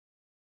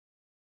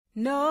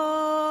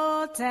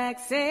No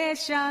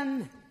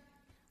taxation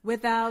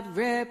without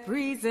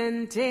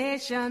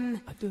representation.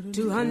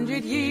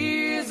 200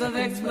 years of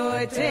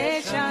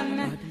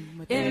exploitation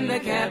in the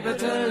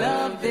capital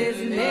of this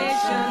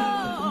nation.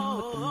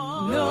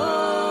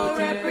 No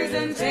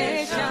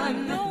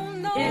representation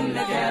in the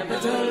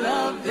capital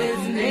of this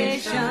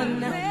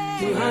nation.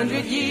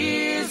 200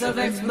 years of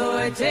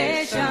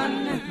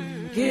exploitation.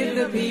 Give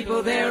the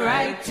people their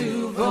right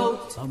to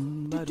vote.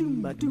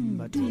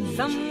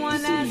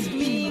 Someone asked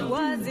me,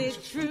 was it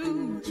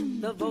true?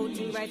 The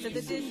voting rights of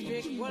the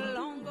district were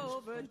long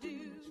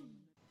overdue.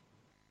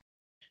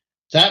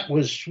 That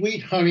was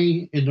Sweet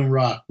Honey in the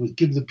Rock with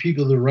Give the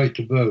People the Right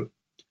to Vote.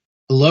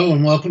 Hello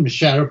and welcome to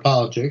Shadow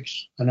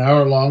Politics, an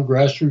hour-long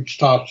grassroots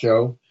talk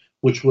show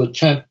which will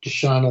attempt to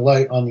shine a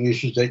light on the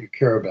issues that you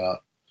care about.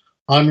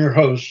 I'm your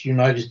host,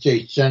 United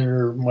States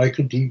Senator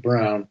Michael D.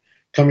 Brown,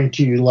 coming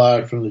to you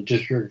live from the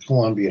District of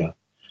Columbia.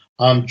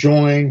 I'm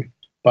joined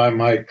by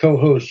my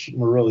co-host,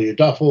 Marilia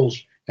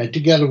Duffels, and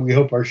together we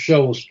hope our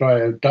show will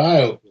start a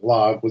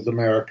dialogue with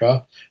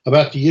America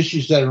about the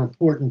issues that are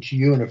important to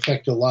you and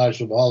affect the lives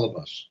of all of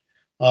us.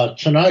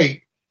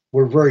 Tonight,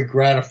 we're very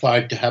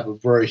gratified to have a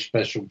very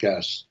special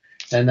guest,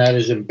 and that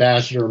is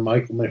Ambassador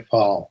Michael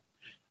McFaul.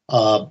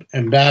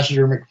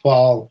 Ambassador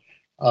McFaul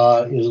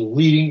is a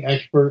leading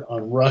expert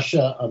on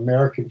Russia,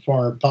 American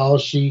foreign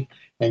policy,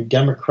 and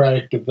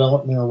democratic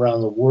development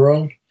around the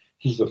world.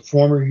 He's the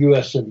former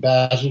U.S.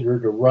 ambassador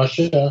to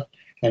Russia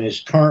and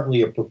is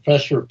currently a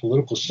professor of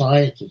political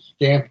science at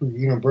Stanford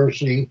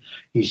University.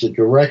 He's the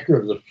director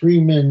of the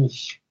Freeman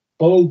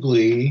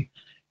Spogli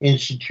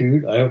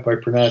Institute, I hope I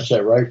pronounced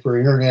that right, for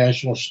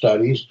international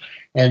studies,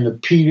 and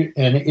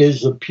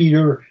is the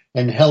Peter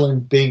and Helen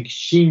Bink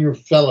Senior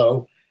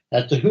Fellow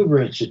at the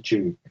Hoover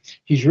Institute.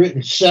 He's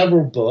written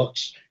several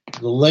books,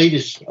 the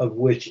latest of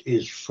which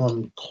is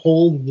From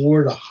Cold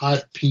War to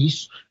Hot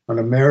Peace, an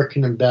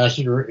American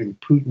ambassador in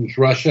Putin's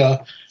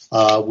Russia.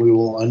 We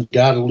will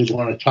undoubtedly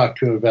want to talk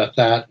to him about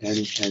that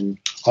and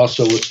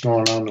also what's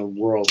going on in the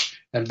world.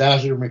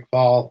 Ambassador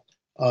McFaul,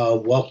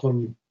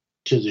 welcome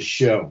to the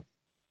show.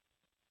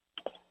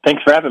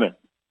 Thanks for having me.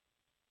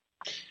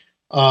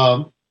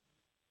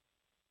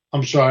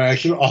 I'm sorry, I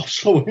should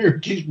also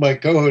introduce my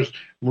co-host,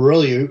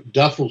 Marilia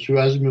Duffels, who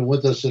hasn't been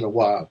with us in a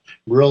while.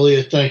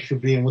 Marilia, thanks for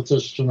being with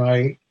us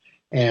tonight.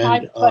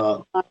 And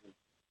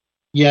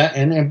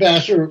and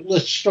Ambassador,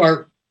 let's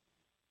start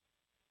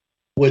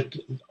with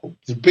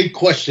the big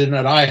question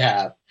that I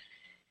have.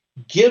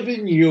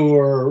 Given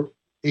your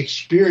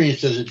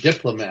experience as a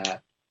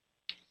diplomat,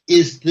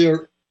 is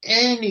there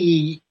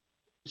any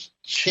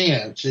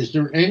chance, is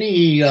there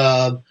any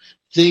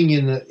thing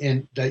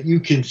in that you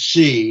can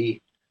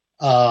see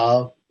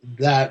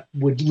that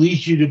would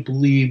lead you to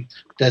believe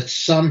that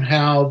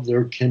somehow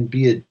there can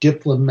be a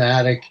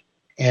diplomatic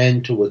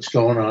end to what's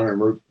going on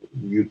in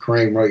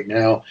Ukraine right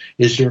now?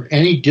 Is there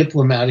any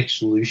diplomatic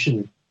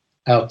solution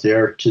out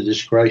there to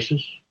this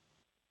crisis?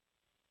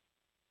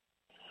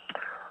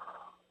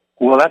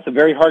 Well, that's a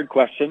very hard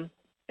question,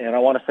 and I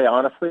want to say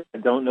honestly, I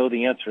don't know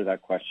the answer to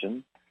that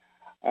question.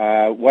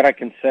 What I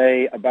can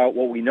say about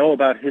what we know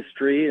about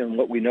history and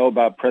what we know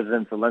about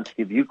President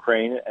Zelensky of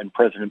Ukraine and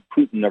President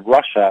Putin of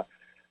Russia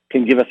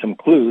can give us some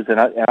clues.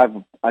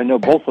 And I know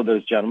both of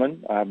those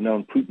gentlemen. I've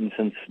known Putin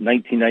since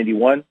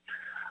 1991.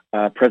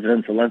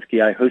 President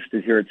Zelensky I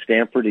hosted here at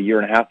Stanford a year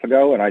and a half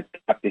ago, and I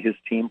talked to his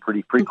team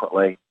pretty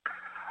frequently.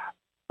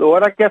 So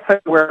what I guess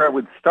where I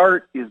would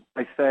start is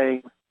by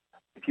saying,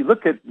 if you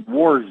look at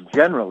wars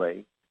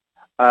generally,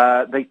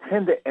 they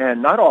tend to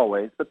end, not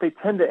always, but they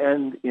tend to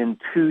end in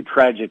two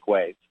tragic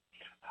ways.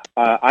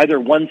 Either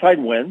one side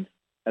wins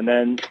and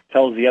then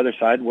tells the other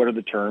side what are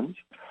the terms,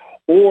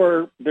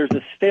 or there's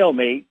a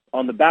stalemate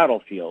on the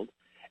battlefield,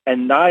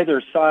 and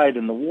neither side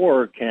in the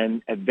war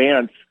can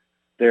advance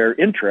their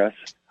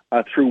interests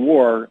through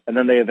war, and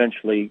then they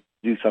eventually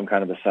do some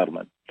kind of a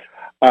settlement.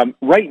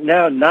 Right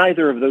now,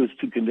 neither of those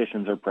two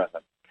conditions are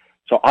present.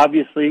 So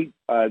obviously,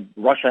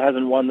 Russia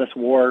hasn't won this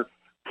war.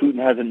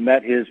 Putin hasn't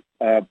met his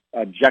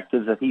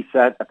objectives that he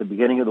set at the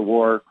beginning of the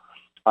war.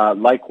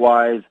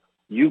 Likewise,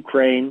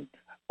 Ukraine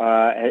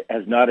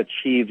has not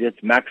achieved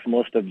its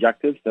maximalist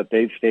objectives that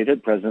they've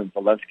stated, President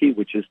Zelensky,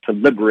 which is to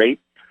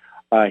liberate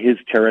his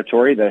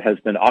territory that has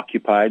been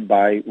occupied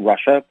by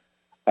Russia,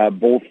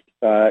 both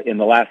in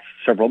the last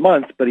several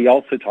months, but he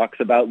also talks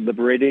about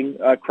liberating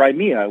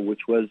Crimea,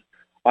 which was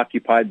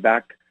occupied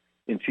back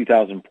in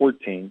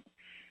 2014.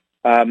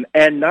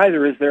 And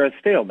neither is there a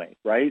stalemate,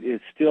 right?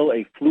 It's still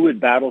a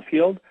fluid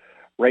battlefield.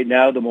 Right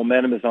now, the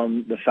momentum is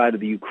on the side of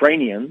the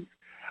Ukrainians.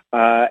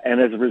 And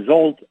as a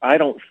result, I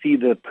don't see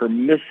the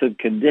permissive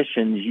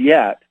conditions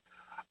yet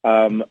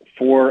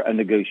for a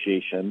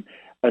negotiation,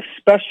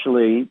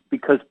 especially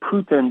because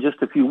Putin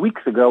just a few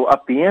weeks ago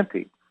upped the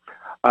ante.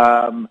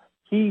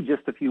 He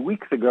just a few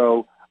weeks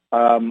ago,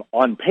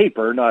 on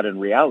paper, not in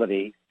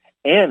reality,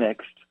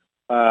 annexed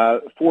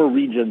 4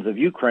 regions of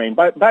Ukraine,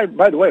 by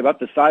the way, about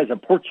the size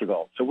of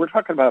Portugal. So we're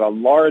talking about a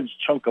large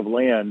chunk of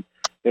land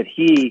that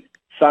he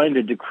signed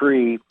a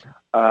decree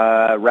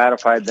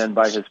ratified then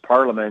by his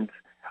parliament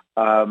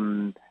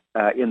in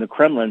the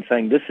Kremlin,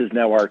 saying this is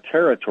now our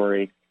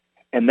territory.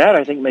 And that,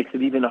 I think, makes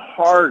it even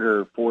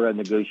harder for a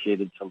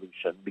negotiated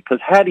solution, because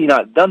had he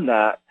not done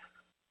that,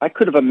 I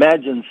could have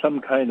imagined some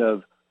kind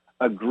of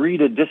agree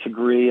to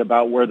disagree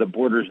about where the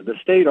borders of the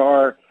state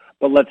are,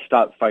 but let's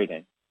stop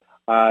fighting.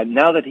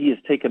 Now that he has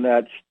taken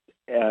that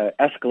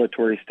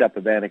escalatory step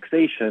of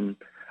annexation,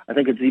 I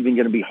think it's even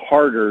going to be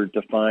harder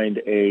to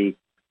find a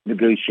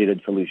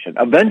negotiated solution.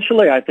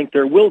 Eventually, I think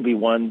there will be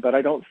one, but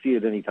I don't see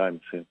it anytime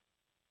soon.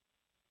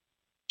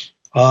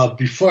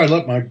 Before I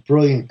let my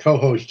brilliant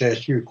co-host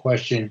ask you a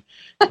question,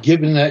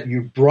 given that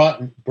you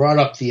brought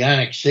up the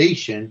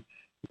annexation,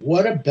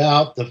 what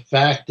about the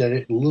fact that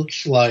it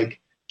looks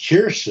like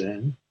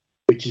Kherson,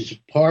 which is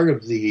part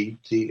of the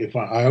if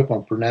I hope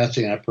I'm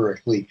pronouncing that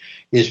correctly,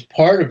 is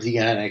part of the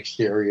annexed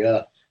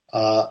area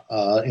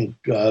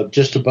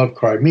just above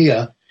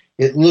Crimea?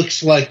 It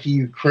looks like the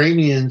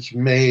Ukrainians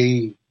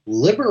may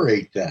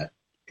liberate that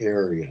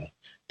area.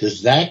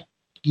 Does that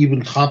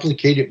even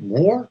complicate it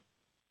more?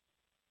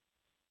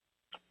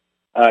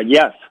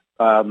 Yes.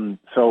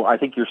 So I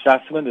think your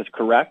assessment is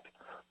correct.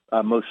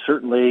 Most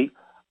certainly,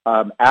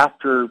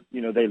 after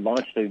they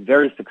launched a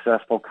very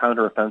successful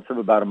counteroffensive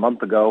about a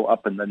month ago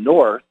up in the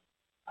north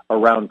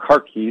around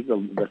Kharkiv,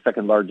 the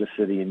second largest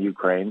city in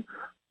Ukraine.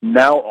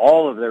 Now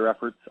all of their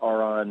efforts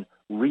are on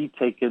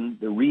retaking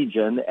the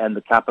region and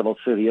the capital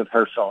city of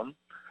Kherson.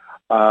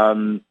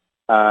 I'm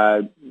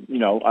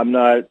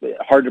not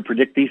hard to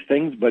predict these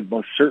things, but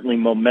most certainly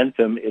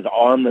momentum is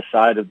on the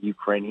side of the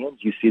Ukrainians.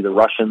 You see the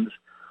Russians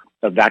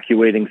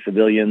evacuating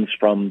civilians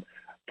from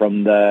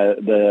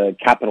the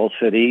capital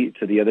city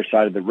to the other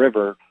side of the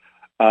river.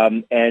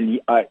 And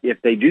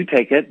if they do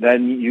take it,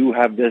 then you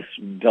have this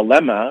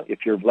dilemma.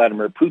 If you're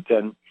Vladimir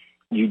Putin,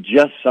 you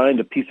just signed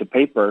a piece of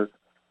paper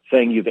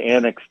saying you've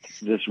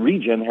annexed this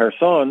region,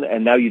 Kherson,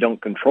 and now you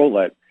don't control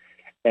it.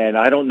 And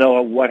I don't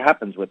know what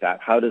happens with that.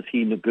 How does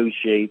he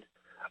negotiate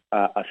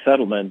a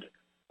settlement,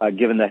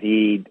 given that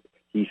he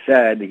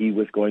said he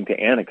was going to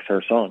annex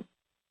Kherson?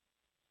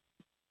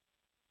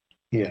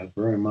 Yeah,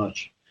 very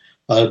much.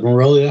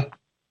 Marilia?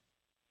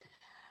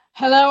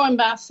 Hello,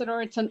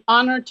 Ambassador. It's an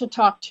honor to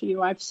talk to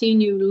you. I've seen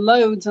you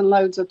loads and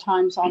loads of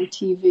times on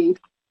TV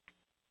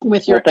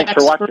with your thanks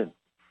for watching.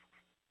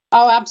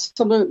 Oh,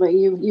 absolutely.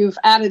 You've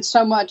added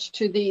so much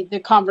to the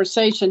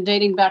conversation,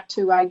 dating back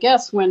to, I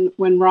guess, when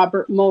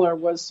Robert Mueller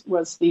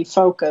was the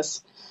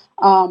focus.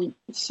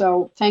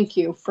 So thank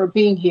you for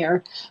being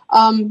here.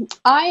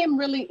 I am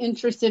really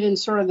interested in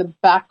sort of the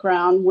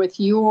background with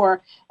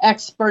your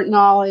expert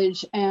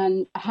knowledge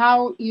and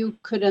how you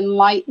could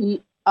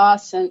enlighten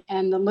us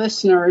and the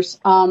listeners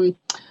on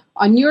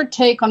your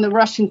take on the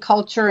Russian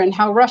culture and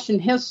how Russian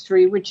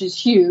history, which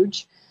is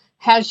huge,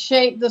 has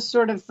shaped the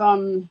sort of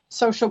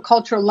social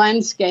cultural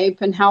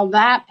landscape and how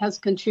that has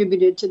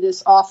contributed to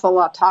this awful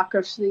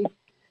autocracy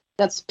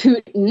that's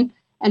Putin,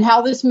 and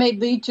how this may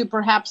lead to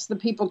perhaps the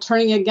people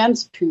turning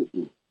against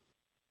Putin.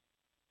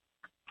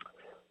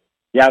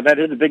 Yeah, that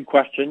is a big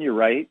question. You're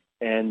right.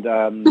 And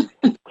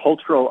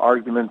cultural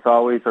arguments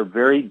always are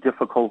very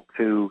difficult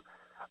to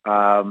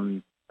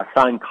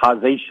assign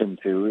causation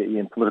to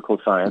in political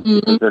science,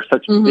 because they're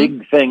such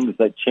big things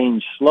that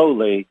change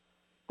slowly.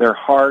 They're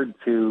hard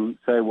to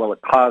say, well, it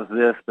caused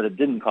this, but it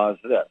didn't cause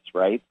this,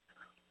 right?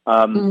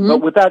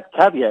 But with that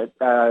caveat,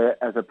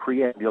 as a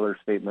preambular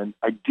statement,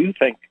 I do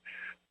think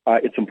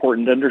it's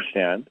important to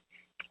understand,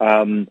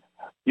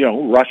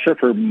 Russia,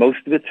 for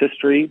most of its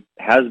history,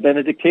 has been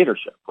a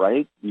dictatorship,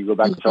 right? You go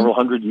back several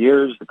hundred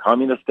years, the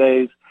communist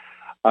days,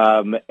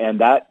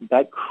 and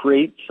that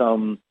creates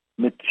some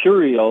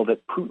material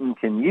that Putin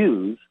can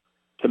use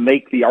to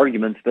make the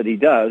arguments that he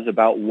does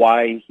about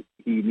why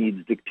he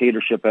needs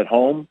dictatorship at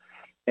home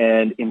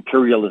and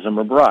imperialism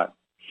abroad.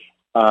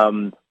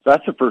 So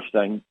that's the first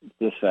thing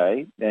to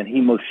say, and he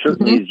most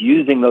certainly is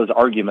using those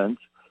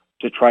arguments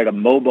to try to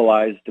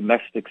mobilize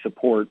domestic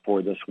support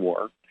for this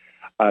war.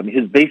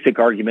 His basic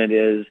argument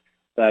is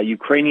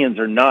Ukrainians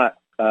are not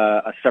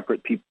a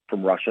separate people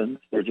from Russians.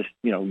 They're just,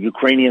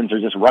 Ukrainians are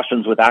just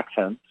Russians with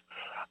accents.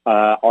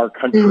 Our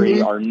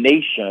country, our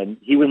nation,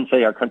 he wouldn't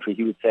say our country,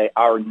 he would say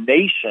our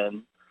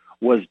nation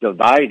was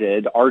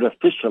divided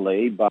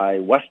artificially by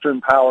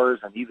Western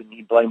powers, and even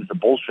he blames the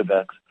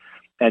Bolsheviks.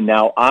 And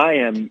now I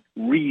am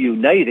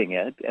reuniting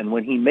it. And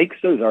when he makes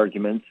those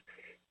arguments,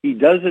 he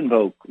does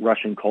invoke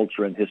Russian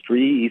culture and history.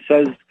 He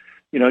says,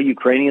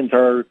 Ukrainians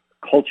are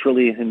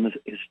culturally and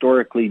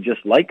historically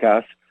just like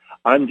us.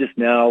 I'm just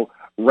now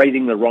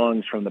righting the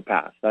wrongs from the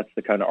past. That's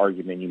the kind of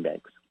argument he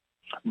makes.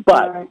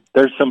 But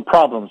there's some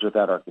problems with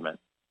that argument.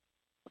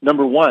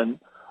 Number one,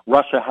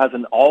 Russia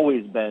hasn't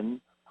always been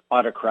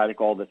autocratic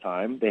all the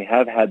time. They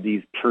have had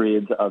these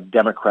periods of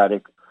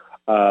democratic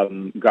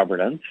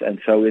governance, and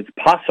so it's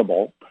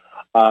possible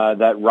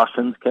that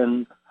Russians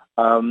can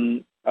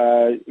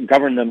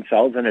govern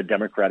themselves in a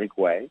democratic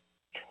way.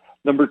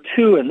 Number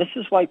two, and this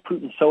is why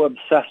Putin's so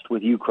obsessed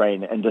with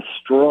Ukraine and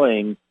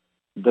destroying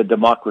the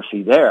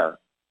democracy there,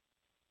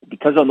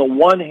 because on the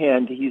one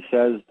hand, he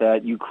says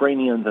that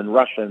Ukrainians and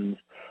Russians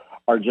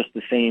are just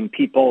the same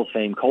people,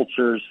 same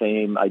culture,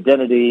 same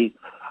identity.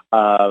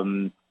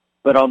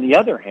 But on the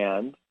other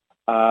hand,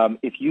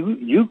 if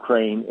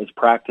Ukraine is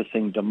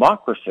practicing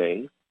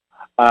democracy,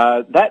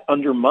 that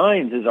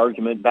undermines his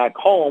argument back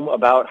home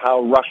about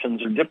how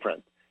Russians are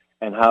different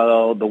and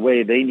how the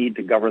way they need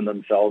to govern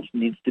themselves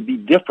needs to be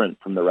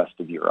different from the rest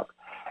of Europe.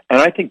 And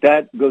I think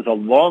that goes a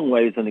long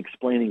ways in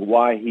explaining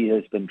why he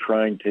has been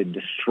trying to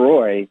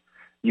destroy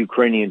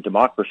Ukrainian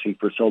democracy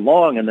for so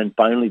long and then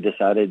finally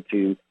decided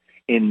to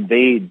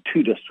invade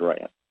to destroy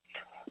it.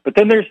 But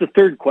then there's the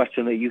third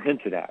question that you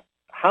hinted at.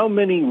 How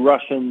many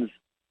Russians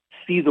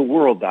see the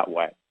world that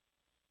way?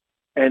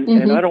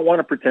 And I don't want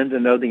to pretend to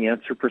know the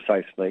answer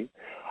precisely,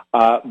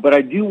 but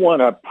I do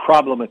want to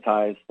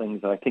problematize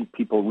things that I think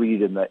people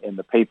read in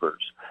the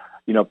papers.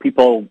 You know,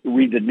 people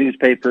read the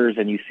newspapers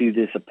and you see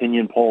these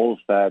opinion polls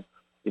that,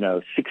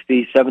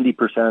 60,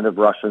 70% of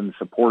Russians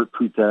support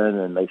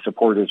Putin and they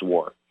support his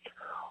war.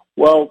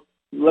 Well,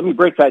 let me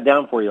break that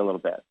down for you a little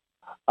bit.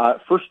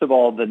 First of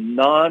all, the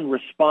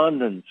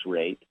non-respondents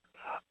rate,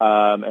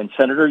 and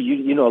Senator,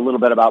 you know a little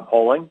bit about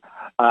polling.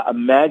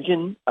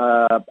 Imagine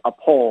a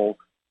poll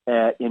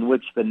in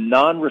which the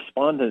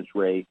non-respondents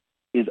rate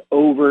is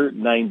over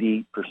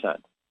 90%, because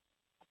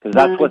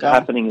that's what's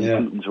happening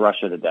in Putin's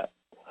Russia today.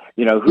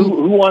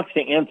 Who wants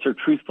to answer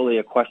truthfully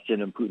a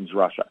question in Putin's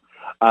Russia?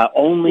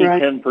 Only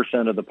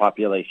 10% of the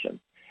population.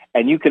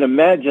 And you can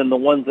imagine the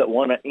ones that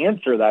want to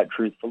answer that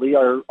truthfully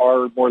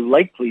are more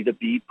likely to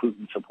be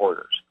Putin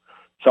supporters.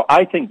 So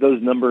I think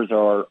those numbers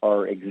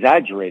are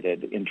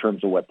exaggerated in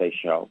terms of what they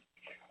show.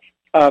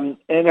 And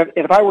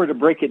if I were to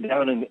break it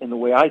down in the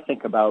way I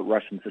think about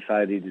Russian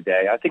society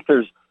today, I think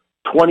there's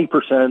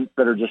 20%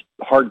 that are just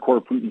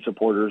hardcore Putin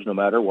supporters no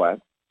matter what.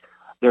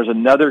 There's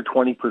another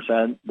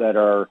 20% that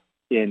are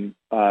in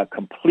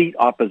complete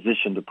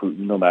opposition to Putin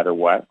no matter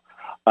what.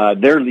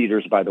 Their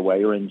leaders, by the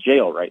way, are in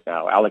jail right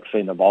now,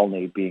 Alexei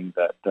Navalny being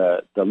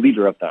the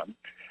leader of them.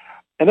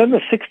 And then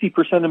the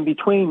 60% in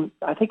between,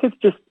 I think it's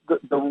just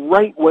the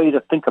right way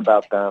to think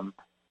about them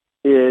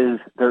is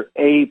they're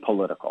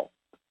apolitical.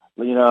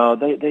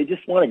 They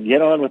just want to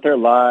get on with their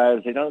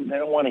lives. They don't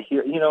want to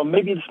hear,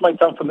 maybe this might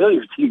sound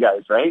familiar to you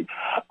guys, right?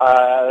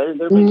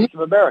 There may be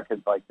some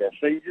Americans like this.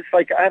 They just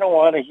I don't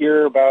want to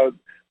hear about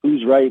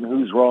who's right and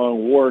who's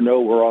wrong, war,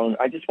 no wrong.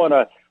 I just want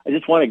to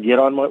get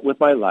on with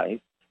my life.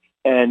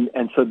 And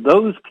so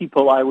those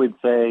people, I would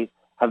say,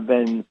 have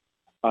been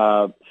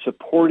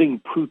supporting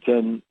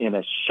Putin in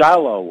a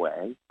shallow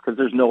way, because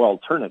there's no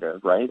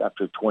alternative, right,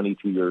 after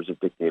 22 years of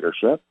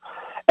dictatorship.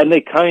 And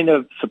they kind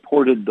of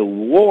supported the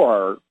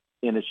war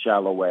in a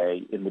shallow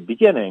way in the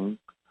beginning,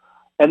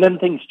 and then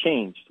things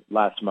changed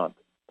last month.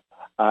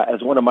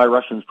 As one of my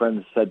Russian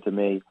friends said to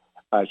me,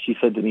 she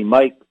said to me,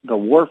 Mike, the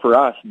war for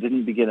us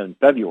didn't begin in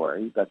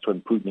February. That's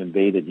when Putin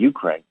invaded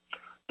Ukraine.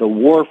 The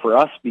war for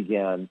us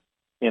began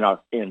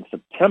in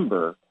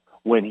September,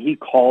 when he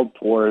called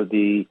for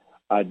the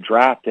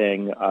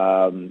conscripting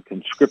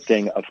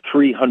of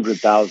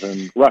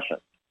 300,000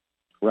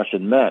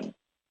 Russian men.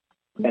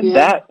 And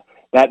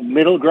that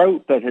middle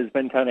group that has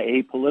been kind of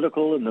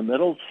apolitical in the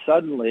middle,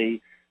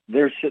 suddenly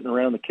they're sitting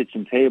around the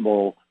kitchen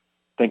table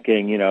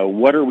thinking,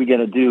 what are we going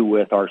to do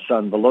with our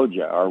son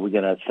Volodya? Are we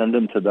going to send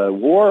him to the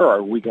war? Or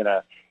are we going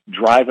to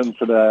drive him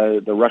to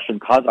the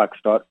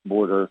Russian-Kazakhstan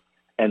border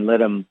and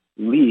let him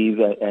leave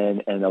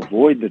and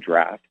avoid the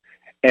draft?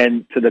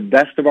 And to the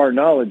best of our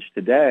knowledge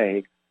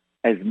today,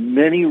 as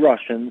many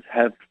Russians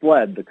have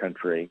fled the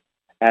country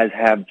as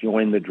have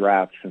joined the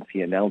draft since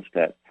he announced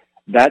it.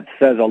 That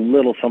says a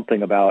little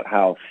something about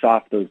how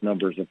soft those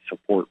numbers of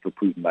support for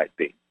Putin might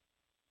be.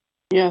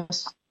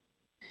 Yes.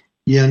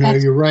 Yeah, no,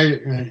 you're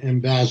right,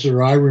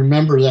 Ambassador. I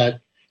remember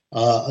that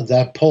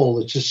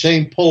poll. It's the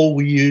same poll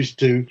we used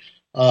to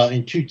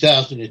in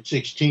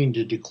 2016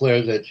 to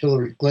declare that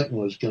Hillary Clinton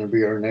was going to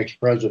be our next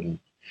president.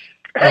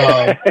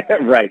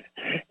 Right.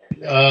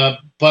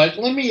 But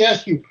let me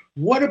ask you,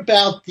 what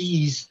about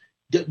the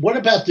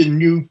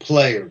new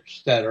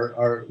players that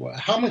are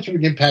how much of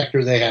an impact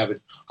are they having?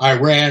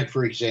 Iran,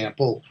 for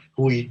example,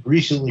 who we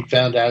recently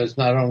found out is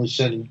not only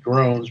sending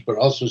drones, but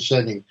also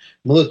sending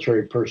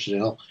military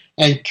personnel,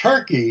 and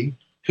Turkey,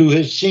 who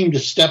has seemed to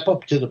step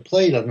up to the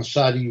plate on the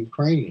side of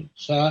Ukrainians.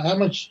 So how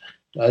much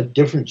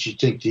difference do you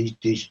think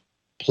these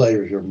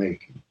players are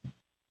making?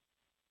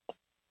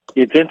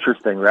 It's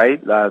interesting,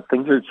 right?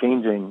 Things are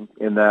changing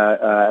in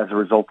that as a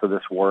result of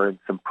this war in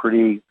some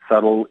pretty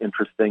subtle,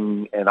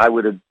 interesting, and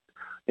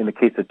in the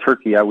case of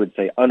Turkey, I would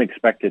say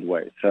unexpected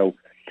ways. So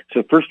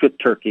first with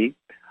Turkey,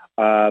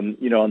 on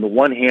the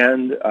one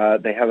hand,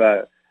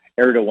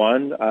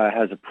 Erdogan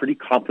has a pretty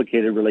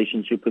complicated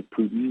relationship with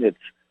Putin. It's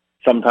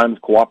sometimes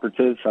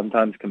cooperative,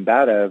 sometimes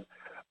combative,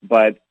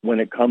 but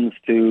when it comes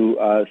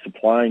to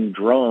supplying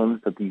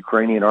drones that the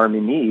Ukrainian army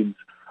needs,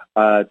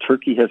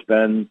 Turkey has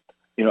been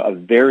a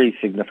very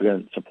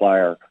significant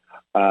supplier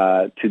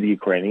to the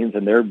Ukrainians,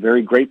 and they're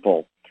very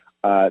grateful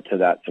to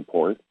that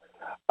support.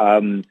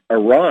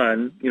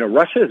 Iran,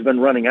 Russia has been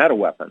running out of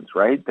weapons,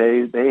 right?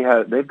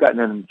 They've gotten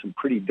in some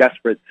pretty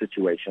desperate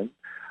situations.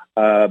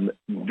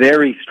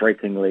 Very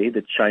strikingly,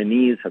 the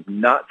Chinese have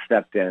not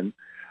stepped in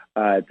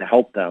to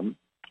help them.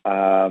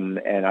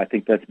 And I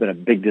think that's been a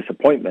big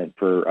disappointment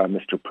for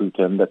Mr.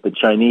 Putin, that the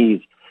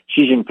Chinese,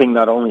 Xi Jinping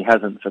not only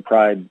hasn't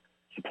supplied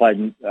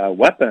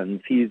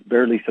weapons, he's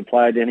barely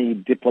supplied any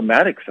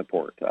diplomatic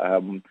support.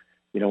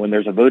 When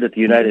there's a vote at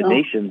the United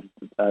Nations,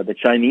 the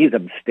Chinese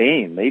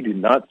abstain. They do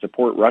not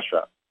support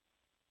Russia.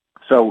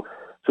 So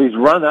he's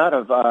run out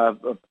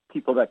of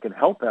people that can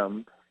help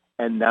him,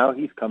 and now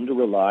he's come to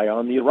rely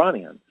on the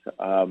Iranians.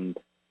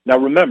 Now,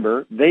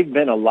 remember, they've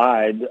been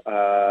allied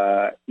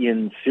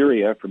in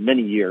Syria for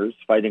many years,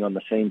 fighting on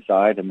the same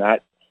side in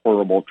that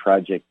horrible,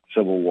 tragic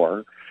civil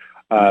war.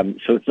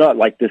 So it's not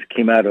like this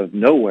came out of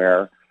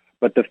nowhere,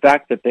 but the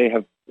fact that they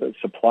have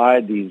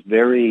supplied these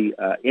very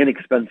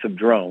inexpensive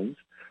drones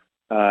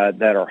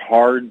that are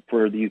hard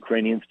for the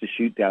Ukrainians to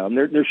shoot down.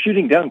 They're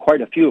shooting down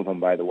quite a few of them,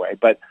 by the way,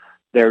 but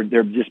they're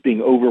just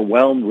being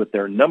overwhelmed with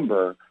their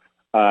number.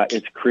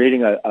 It's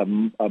creating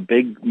a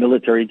big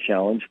military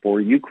challenge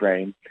for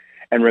Ukraine.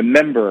 And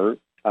remember,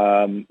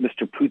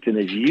 Mr. Putin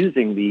is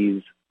using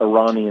these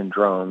Iranian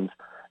drones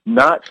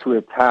not to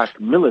attack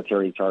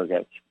military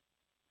targets,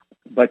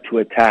 but to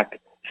attack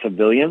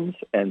civilians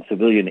and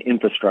civilian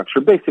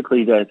infrastructure,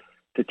 basically to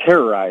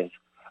terrorize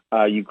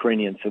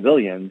Ukrainian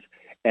civilians.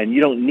 And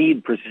you don't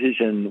need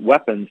precision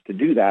weapons to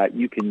do that.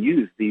 You can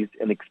use these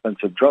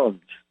inexpensive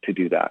drones to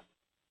do that.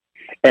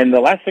 And the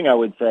last thing I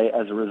would say,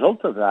 as a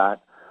result of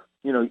that,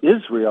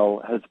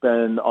 Israel has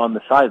been on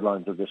the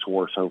sidelines of this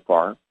war so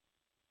far.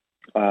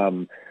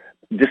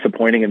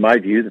 Disappointing in my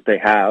view that they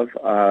have.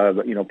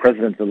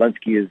 President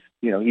Zelensky is,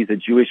 he's a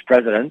Jewish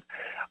president.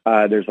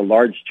 There's a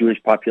large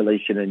Jewish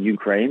population in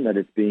Ukraine that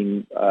is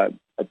being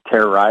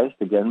terrorized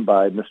again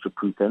by Mr.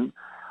 Putin.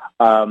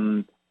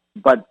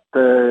 But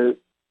the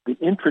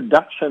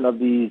introduction of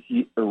these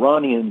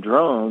Iranian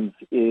drones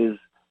is,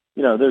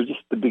 they're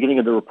just the beginning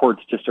of the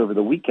reports just over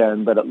the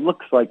weekend, but it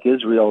looks like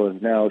Israel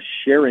is now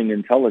sharing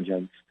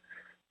intelligence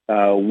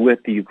with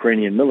the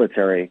Ukrainian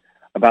military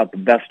about the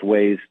best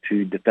ways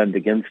to defend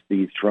against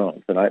these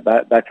drones. And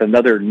that's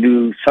another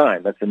new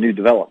sign. That's a new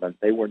development.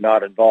 They were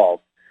not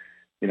involved,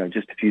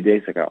 just a few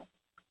days ago.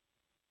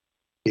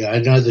 Yeah, I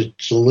know that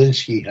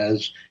Zelensky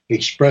has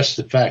expressed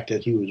the fact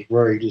that he was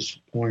very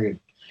disappointed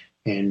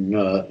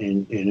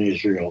in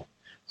Israel.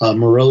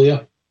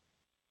 Marilia?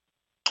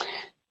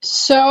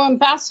 So,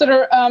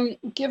 Ambassador,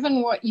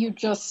 given what you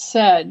just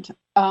said,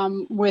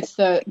 with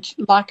the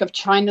lack of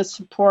China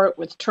support,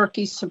 with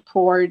Turkey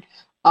support,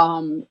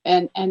 and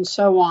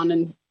so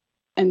on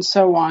and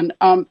so on,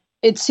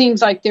 it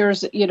seems like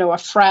there's a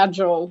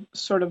fragile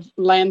sort of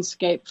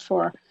landscape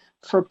for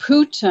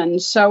Putin.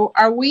 So,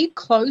 are we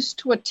close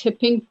to a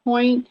tipping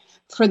point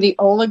for the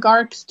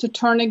oligarchs to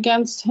turn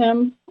against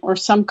him, or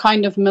some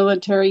kind of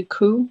military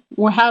coup?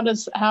 Well, how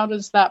does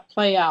that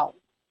play out,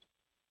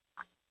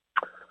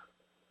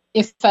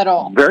 if at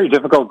all? Very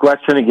difficult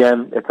question.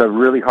 Again, it's a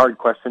really hard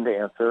question to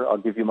answer. I'll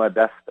give you my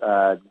best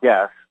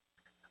guess,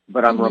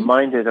 but I'm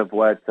reminded of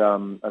what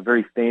a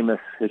very famous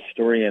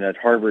historian at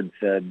Harvard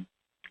said,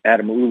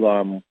 Adam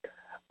Ulam,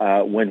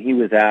 when he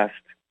was asked,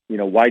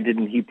 why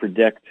didn't he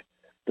predict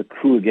the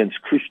coup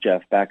against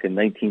Khrushchev back in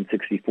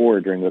 1964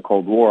 during the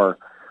Cold War?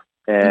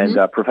 And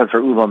Professor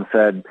Ulam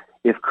said,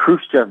 if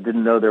Khrushchev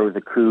didn't know there was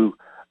a coup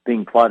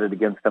being plotted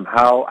against him,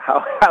 how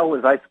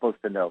was I supposed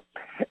to know?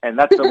 And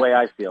that's the way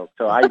I feel.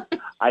 So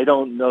I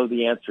don't know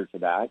the answer to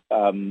that.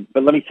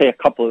 But let me say a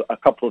couple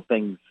of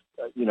things,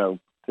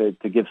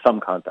 to give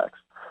some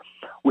context.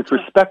 With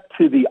respect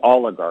to the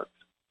oligarchs,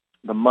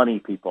 the money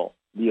people,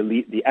 the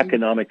elite, the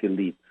economic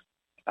elites,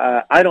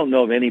 I don't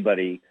know of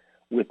anybody,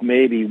 with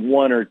maybe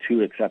one or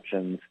two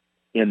exceptions,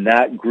 in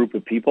that group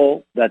of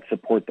people that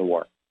support the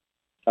war.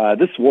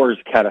 This war is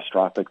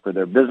catastrophic for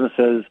their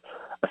businesses,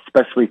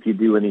 especially if you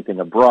do anything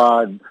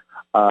abroad.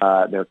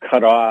 They're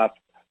cut off.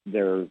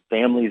 Their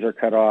families are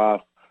cut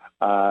off.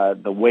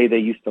 The way they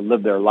used to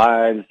live their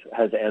lives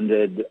has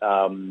ended.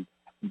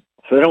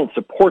 So they don't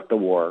support the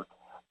war,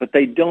 but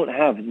they don't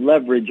have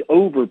leverage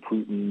over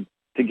Putin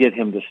to get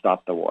him to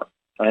stop the war.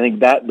 I think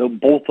that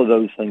both of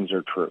those things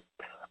are true,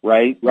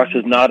 right?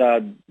 Russia's not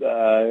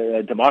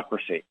a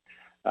democracy.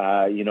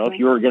 If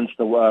you're against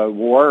the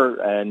war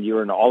and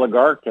you're an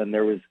oligarch and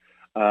there was,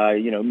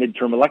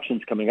 midterm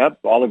elections coming up,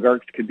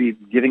 oligarchs could be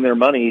giving their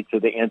money to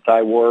the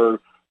anti-war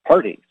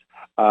parties.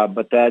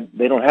 But that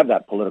they don't have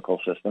that political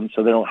system,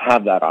 so they don't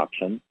have that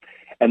option.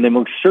 And they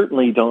most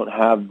certainly don't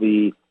have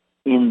the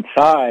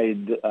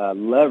inside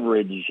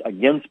leverage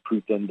against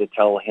Putin to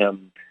tell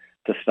him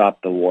to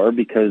stop the war,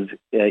 because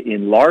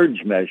in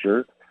large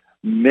measure,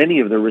 many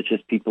of the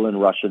richest people in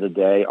Russia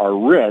today are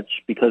rich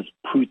because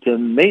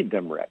Putin made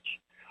them rich.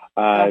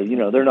 They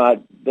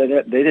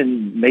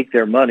didn't make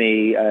their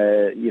money,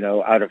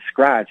 out of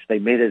scratch. They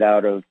made it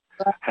out of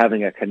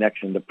having a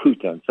connection to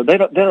Putin. So they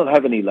don't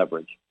have any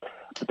leverage.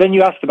 But then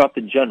you asked about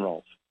the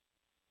generals.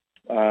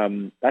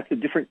 That's a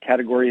different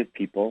category of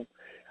people.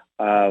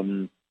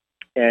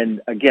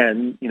 And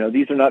again,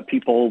 these are not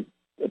people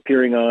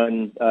appearing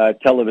on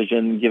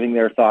television, giving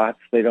their thoughts.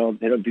 They don't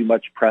do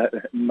much press.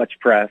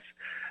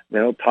 They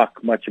don't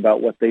talk much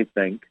about what they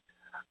think.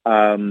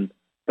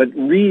 But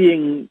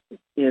reading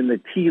in the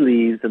tea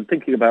leaves and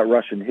thinking about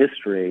Russian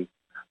history,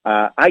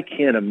 I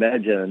can't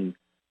imagine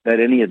that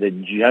any of the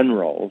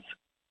generals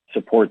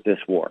support this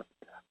war.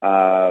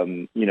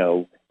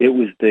 It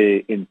was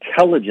the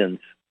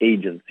intelligence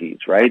agencies,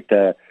 right?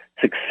 The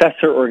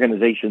successor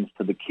organizations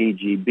to the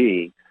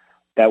KGB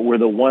that were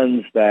the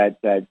ones that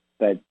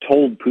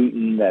told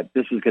Putin that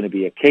this was going to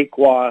be a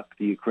cakewalk.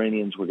 The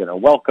Ukrainians were going to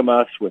welcome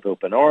us with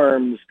open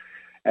arms.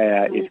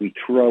 If we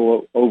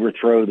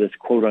overthrow this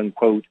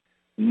quote-unquote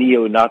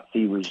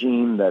neo-Nazi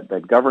regime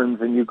that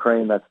governs in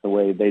Ukraine, that's the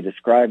way they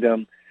described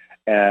them.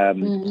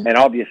 And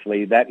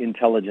obviously that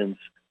intelligence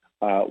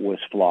was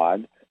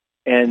flawed.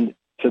 And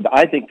so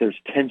I think there's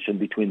tension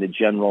between the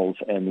generals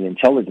and the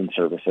intelligence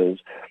services.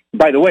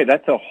 By the way,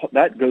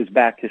 that goes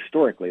back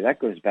historically. That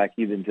goes back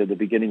even to the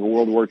beginning of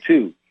World War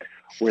II,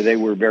 where they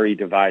were very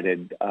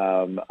divided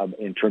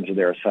in terms of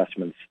their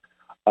assessments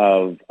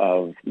of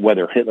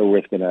whether Hitler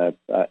was going to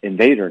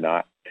invade or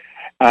not.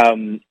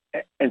 And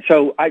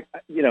so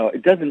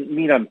it doesn't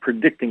mean I'm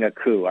predicting a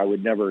coup. I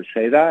would never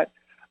say that.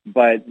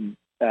 But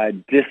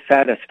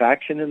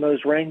dissatisfaction in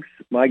those ranks,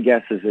 my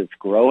guess is it's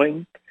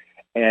growing.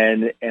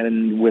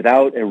 And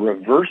without a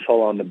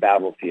reversal on the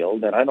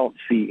battlefield, and I don't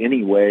see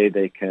any way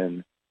they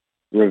can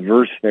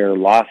reverse their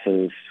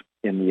losses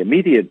in the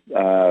immediate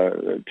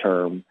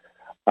term,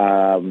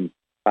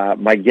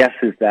 my guess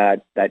is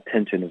that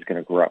tension is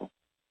going to grow.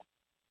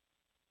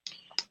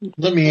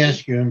 Let me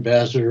ask you,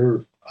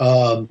 Ambassador,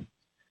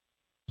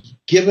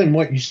 given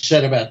what you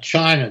said about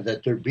China,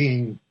 that they're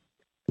being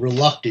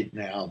reluctant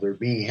now, they're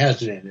being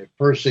hesitant. At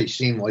first, they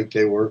seemed like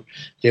they were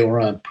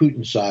on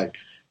Putin's side.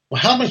 Well,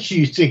 how much do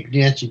you think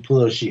Nancy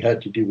Pelosi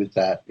had to do with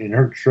that in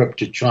her trip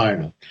to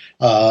China?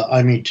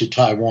 To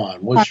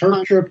Taiwan. Was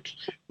her trip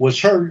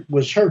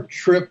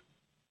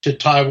to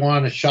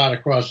Taiwan a shot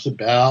across the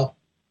bow,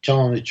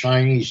 telling the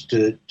Chinese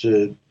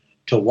to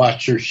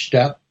watch their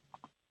step?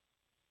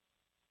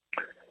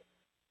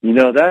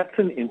 That's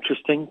an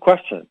interesting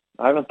question.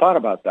 I haven't thought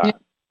about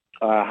that.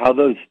 How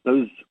those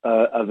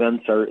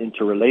events are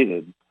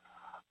interrelated.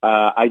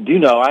 I do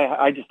know.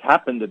 I just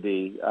happened to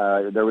be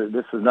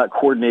this is not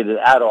coordinated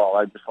at all.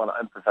 I just want to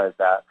emphasize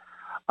that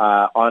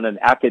on an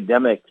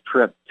academic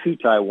trip to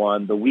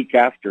Taiwan the week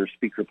after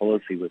Speaker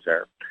Pelosi was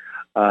there,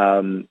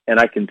 and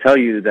I can tell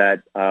you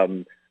that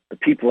the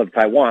people of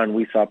Taiwan,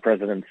 we saw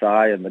President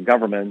Tsai and the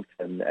government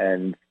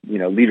and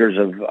leaders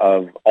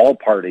of all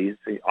parties,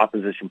 the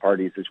opposition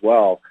parties as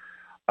well.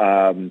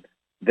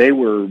 They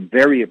were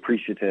very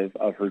appreciative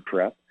of her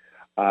trip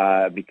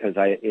because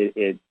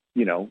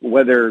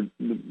whether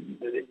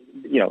the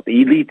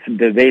elites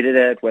debated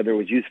it, whether it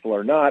was useful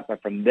or not,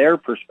 but from their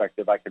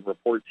perspective, I can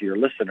report to your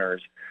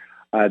listeners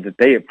that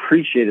they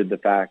appreciated the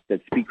fact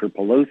that Speaker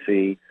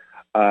Pelosi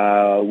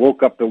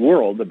woke up the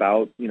world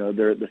about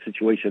the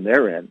situation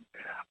they're in.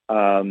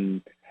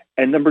 And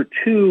number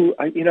two,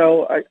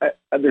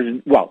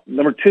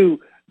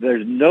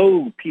 there's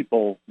no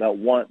people that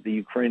want the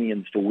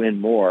Ukrainians to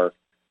win more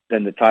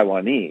than the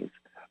Taiwanese,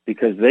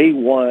 because they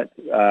want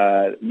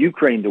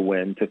Ukraine to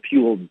win to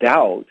fuel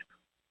doubt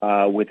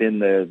within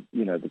the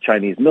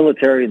Chinese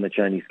military and the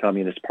Chinese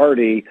Communist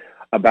Party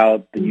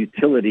about the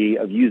utility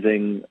of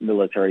using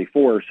military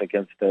force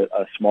against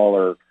a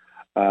smaller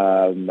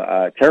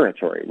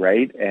territory,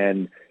 right?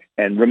 And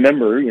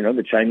remember,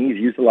 the Chinese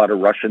use a lot of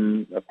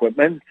Russian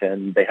equipment,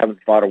 and they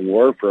haven't fought a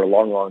war for a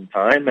long, long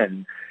time.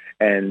 And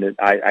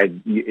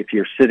if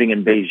you're sitting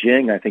in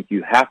Beijing, I think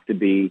you have to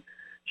be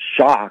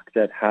shocked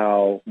at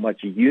how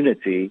much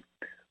unity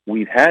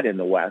we've had in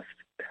the West,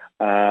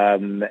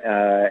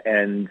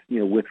 and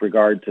with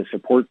regard to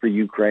support for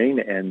Ukraine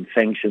and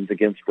sanctions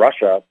against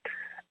Russia,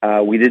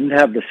 we didn't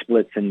have the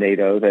splits in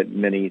NATO that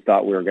many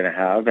thought we were going to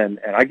have, and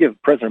I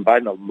give President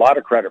Biden a lot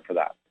of credit for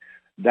that.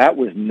 That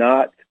was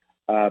not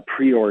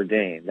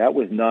preordained. That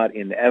was not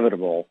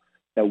inevitable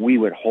that we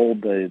would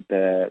hold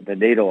the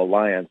NATO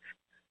alliance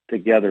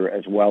together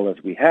as well as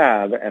we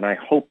have, and I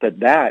hope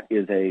that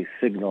is a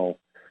signal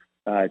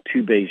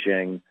to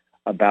Beijing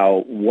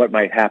about what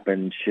might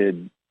happen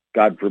should,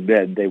 God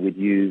forbid, they would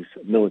use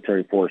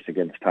military force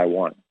against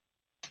Taiwan.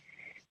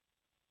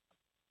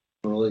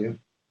 Brilliant.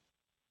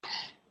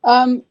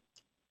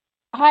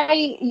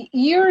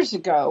 Years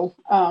ago,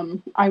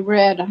 I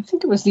read, I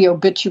think it was the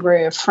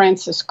obituary of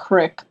Francis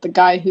Crick, the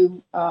guy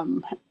who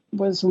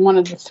was one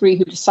of the three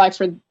who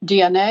deciphered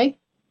DNA,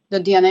 the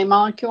DNA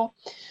molecule.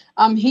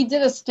 He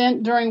did a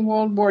stint during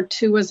World War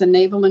II as a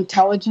naval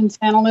intelligence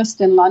analyst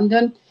in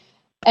London.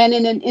 And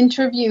in an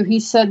interview, he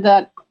said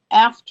that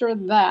after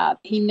that,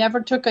 he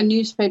never took a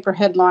newspaper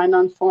headline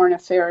on foreign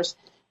affairs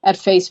at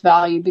face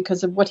value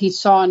because of what he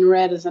saw and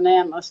read as an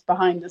analyst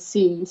behind the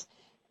scenes,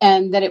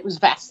 and that it was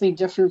vastly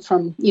different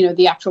from,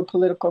 the actual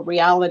political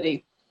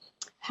reality.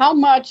 How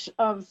much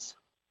of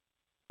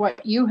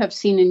what you have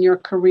seen in your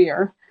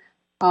career,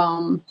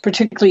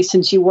 particularly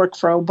since you worked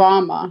for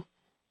Obama,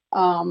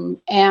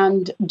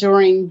 And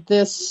during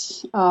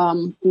this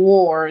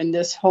war and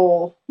this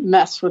whole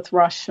mess with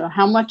Russia,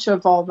 how much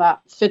of all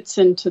that fits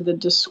into the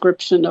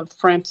description of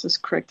Francis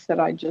Crick that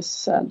I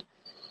just said?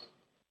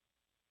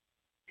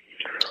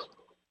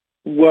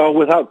 Well,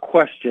 without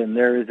question,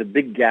 there is a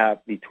big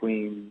gap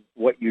between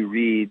what you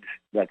read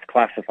that's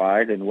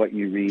classified and what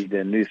you read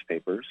in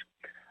newspapers.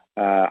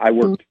 I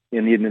worked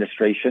in the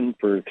administration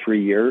for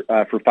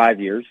 5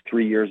 years,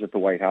 3 years at the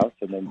White House,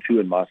 and then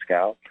 2 in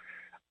Moscow.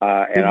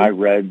 And I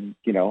read,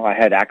 I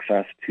had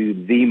access to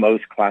the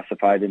most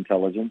classified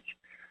intelligence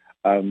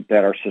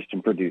that our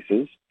system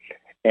produces.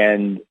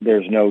 And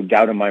there's no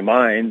doubt in my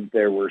mind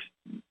there were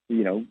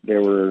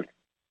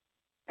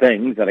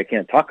things that I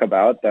can't talk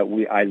about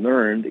that I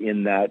learned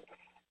in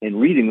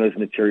reading those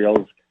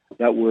materials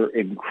that were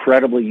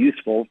incredibly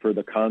useful for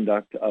the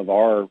conduct of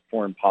our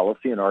foreign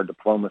policy and our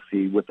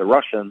diplomacy with the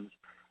Russians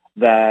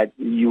that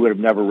you would have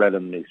never read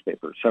in the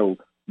newspaper. So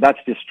that's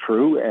just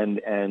true.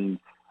 And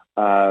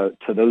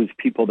to those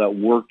people that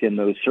worked in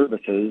those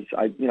services,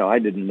 I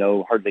didn't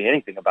know hardly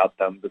anything about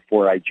them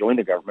before I joined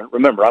the government.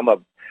 Remember,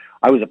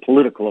 I was a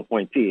political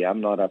appointee.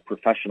 I'm not a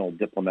professional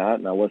diplomat,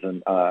 and I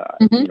wasn't.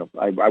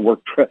 I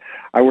worked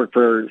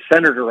for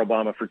Senator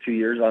Obama for 2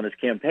 years on his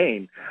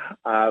campaign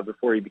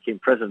before he became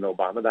President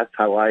Obama. That's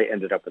how I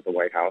ended up at the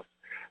White House.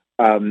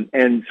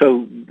 And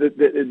so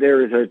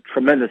there is a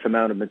tremendous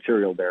amount of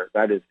material there.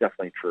 That is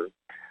definitely true,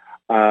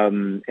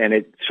 and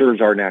it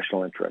serves our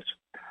national interests.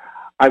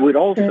 I would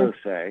also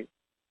say,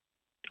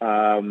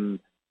 in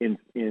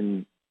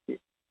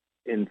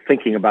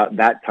thinking about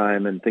that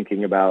time and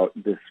thinking about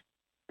this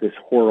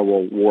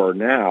horrible war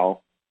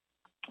now,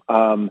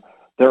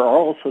 there are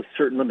also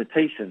certain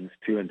limitations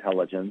to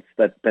intelligence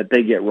that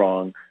they get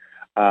wrong,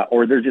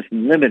 or they're just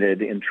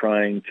limited in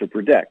trying to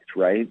predict,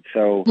 right?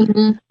 So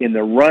in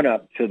the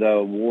run-up to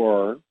the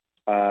war,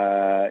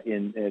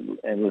 and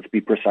let's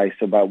be precise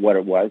about what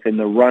it was, in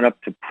the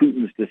run-up to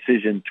Putin's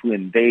decision to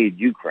invade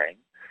Ukraine,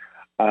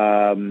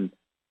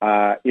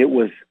 it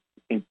was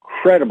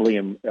incredibly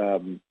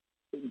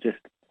just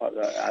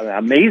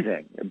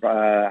amazing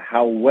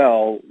how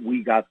well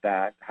we got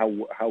that,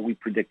 how we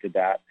predicted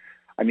that.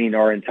 I mean,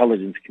 our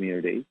intelligence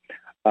community.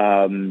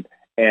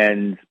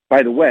 And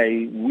by the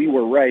way, we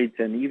were right,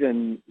 and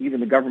even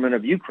the government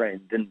of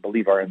Ukraine didn't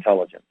believe our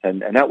intelligence,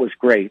 and that was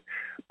great.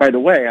 By the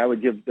way, I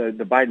would give the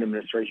Biden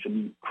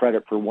administration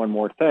credit for one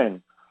more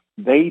thing.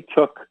 They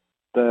took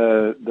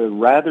the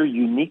rather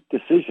unique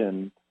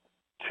decision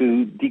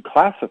to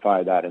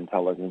declassify that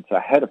intelligence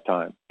ahead of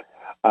time.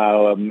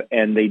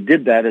 And they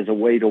did that as a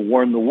way to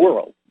warn the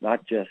world,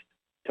 not just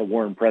to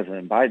warn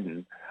President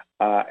Biden.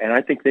 And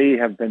I think they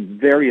have been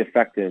very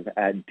effective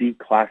at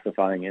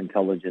declassifying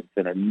intelligence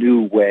in a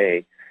new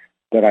way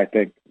that I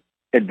think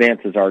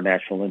advances our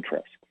national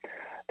interests.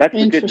 That's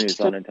the good news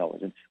on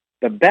intelligence.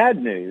 The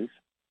bad news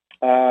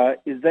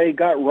is they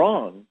got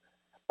wrong,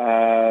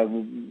 I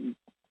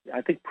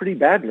think pretty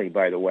badly,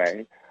 by the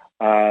way,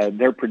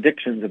 their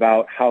predictions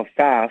about how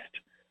fast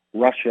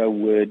Russia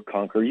would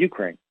conquer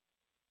Ukraine.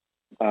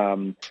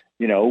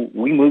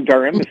 We moved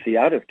our embassy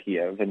out of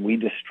Kiev, and we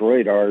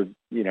destroyed our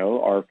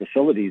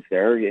facilities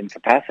there,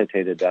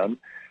 incapacitated them,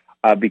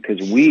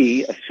 because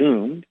we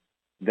assumed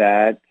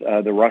that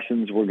the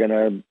Russians were going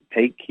to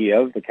take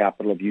Kiev, the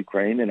capital of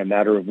Ukraine, in a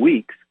matter of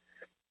weeks,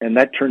 and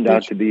that turned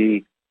out to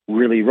be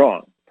really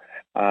wrong.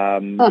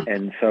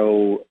 And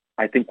so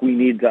I think we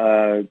need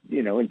to,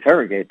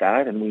 interrogate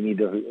that, and we need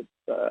to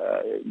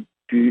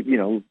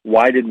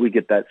why did we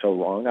get that so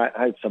wrong?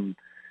 I have some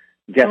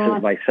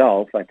guesses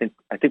myself. I think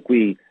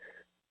we,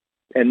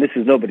 and this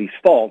is nobody's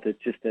fault.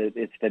 It's just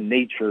it's the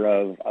nature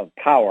of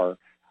power.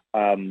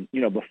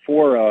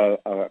 Before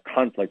a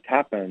conflict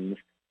happens,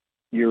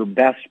 your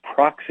best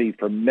proxy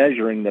for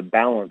measuring the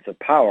balance of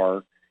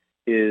power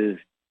is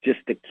just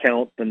to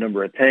count the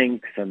number of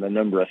tanks and the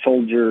number of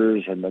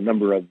soldiers and the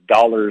number of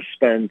dollars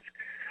spent.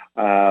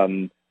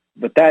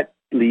 But that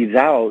leaves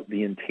out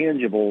the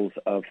intangibles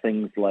of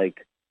things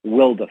like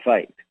will to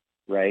fight,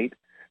 right?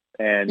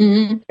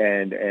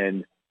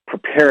 And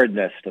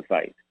preparedness to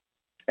fight.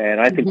 And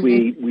I think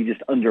we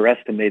just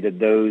underestimated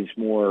those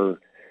more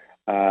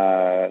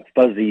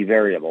fuzzy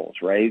variables,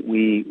 right?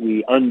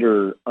 We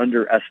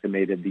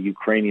underestimated the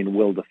Ukrainian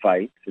will to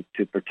fight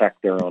to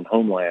protect their own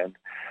homeland.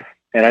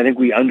 And I think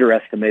we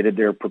underestimated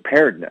their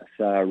preparedness.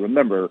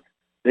 Remember,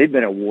 they've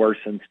been at war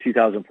since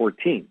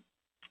 2014,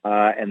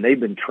 and they've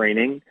been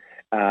training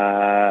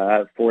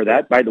for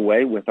that, by the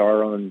way, with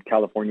our own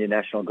California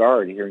National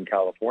Guard here in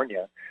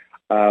California.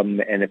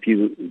 And if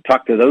you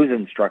talk to those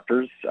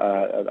instructors,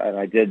 and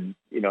I did,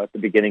 at the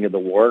beginning of the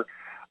war,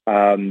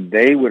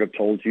 they would have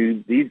told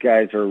you these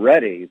guys are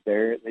ready.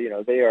 Do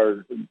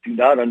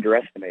not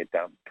underestimate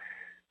them.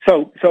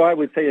 So I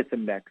would say it's a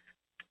mix.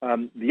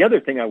 The other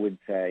thing I would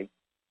say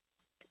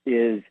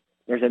is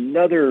there's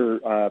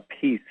another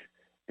piece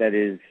that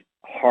is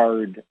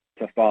hard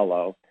to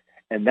follow,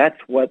 and that's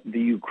what the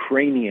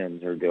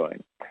Ukrainians are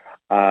doing.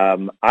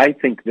 I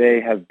think they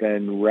have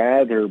been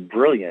rather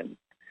brilliant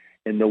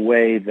in the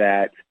way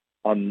that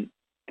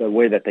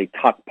they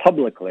talk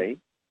publicly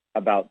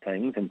about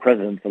things, and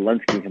President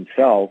Zelensky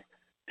himself,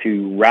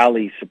 to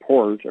rally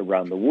support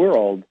around the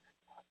world,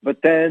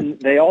 but then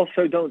they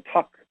also don't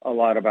talk a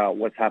lot about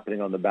what's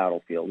happening on the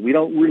battlefield. We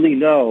don't really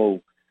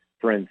know,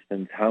 for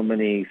instance, how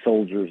many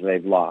soldiers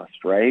they've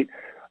lost, right?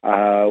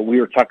 We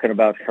were talking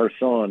about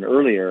Kherson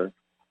earlier.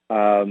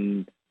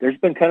 There's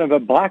been kind of a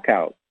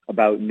blackout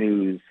about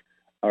news,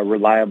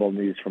 reliable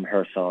news from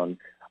Kherson,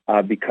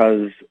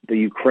 because the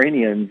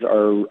Ukrainians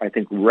are, I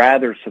think,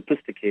 rather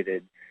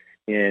sophisticated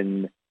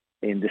in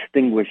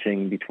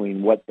distinguishing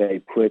between what they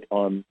put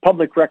on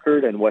public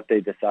record and what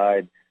they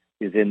decide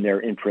is in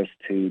their interest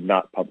to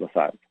not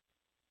publicize.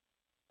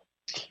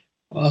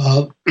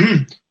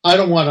 I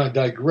don't want to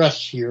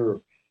digress here,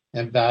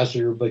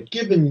 Ambassador, but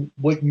given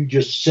what you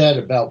just said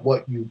about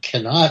what you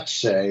cannot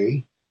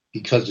say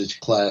because it's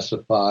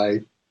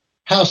classified,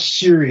 how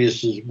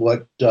serious is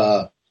what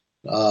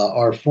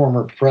our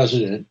former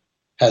president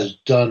has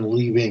done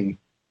leaving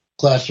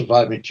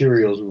classified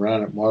materials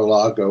around at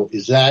Mar-a-Lago?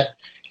 Is that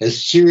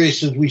as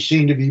serious as we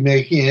seem to be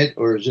making it,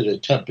 or is it a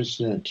tempest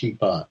in a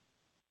teapot?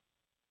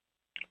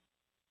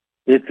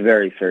 It's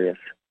very serious.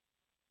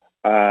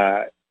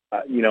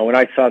 When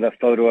I saw the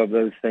photo of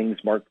those things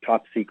marked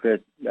top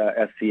secret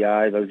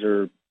SCI, those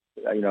are,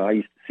 I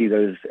used to see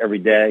those every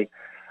day.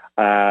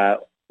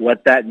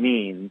 What that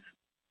means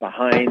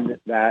behind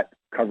that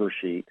cover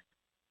sheet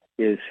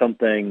is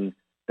something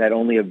that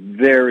only a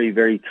very,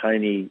 very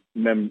tiny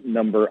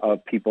number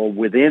of people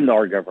within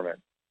our government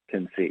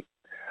can see,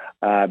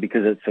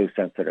 because it's so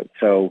sensitive.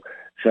 So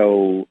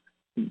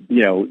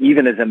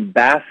even as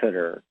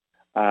ambassador,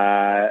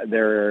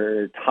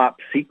 they're top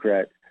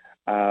secret,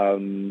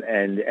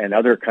 and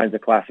other kinds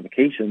of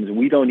classifications.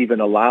 We don't even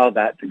allow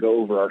that to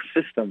go over our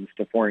systems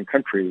to foreign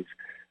countries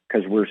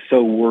because we're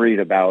so worried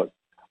about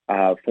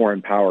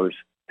foreign powers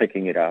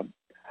picking it up.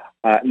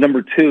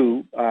 Number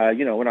two,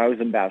 when I was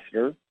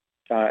ambassador,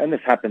 and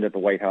this happened at the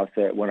White House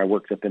when I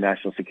worked at the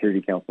National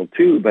Security Council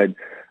too, but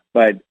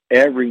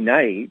every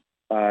night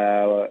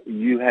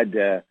you had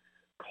to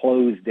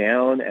close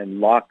down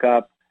and lock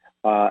up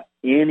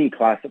any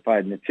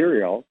classified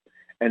material.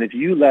 And if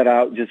you let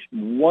out just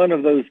one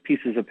of those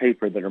pieces of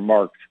paper that are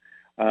marked,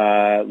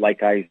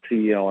 like I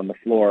see on the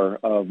floor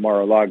of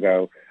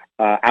Mar-a-Lago,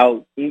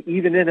 out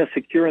even in a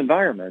secure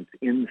environment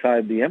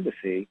inside the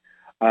embassy,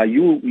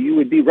 you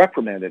would be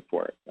reprimanded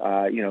for it,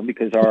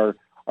 because our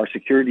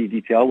security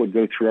detail would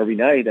go through every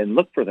night and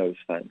look for those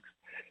things.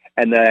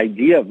 And the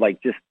idea of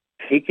just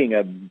taking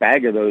a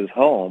bag of those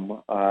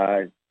home,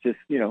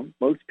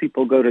 most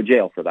people go to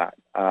jail for that.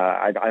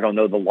 I don't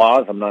know the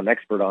laws. I'm not an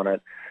expert on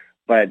it.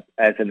 But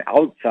as an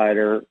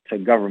outsider to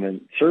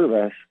government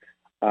service,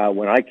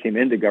 when I came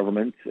into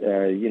government,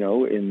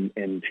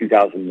 in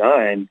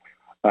 2009,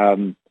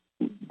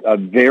 a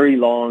very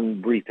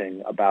long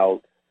briefing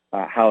about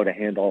how to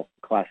handle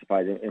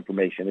classified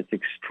information. It's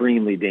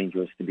extremely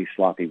dangerous to be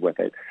sloppy with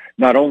it,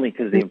 not only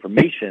because the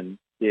information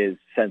is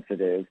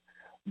sensitive,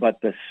 but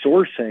the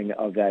sourcing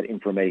of that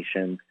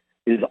information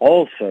is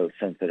also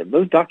sensitive.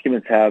 Those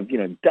documents have,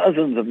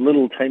 dozens of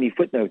little tiny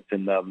footnotes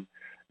in them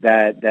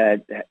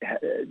that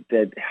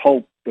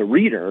help the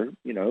reader,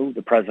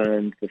 the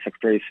president, the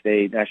Secretary of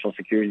State, National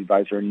Security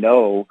Advisor,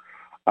 know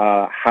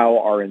how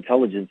our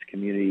intelligence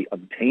community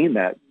obtained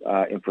that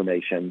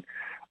information.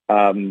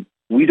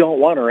 We don't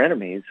want our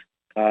enemies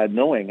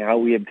knowing how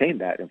we obtained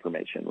that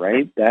information,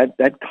 right?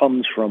 That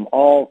comes from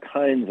all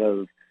kinds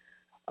of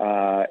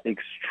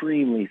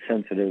extremely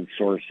sensitive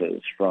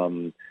sources,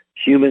 from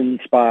human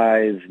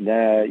spies,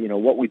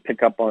 what we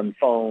pick up on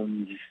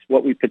phones,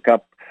 what we pick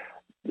up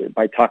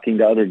by talking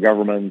to other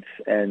governments,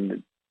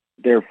 and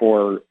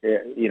therefore,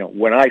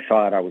 when I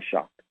saw it, I was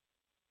shocked.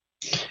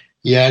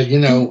 Yeah,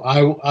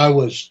 I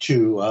was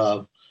too.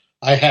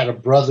 I had a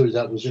brother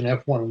that was an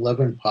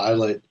F-111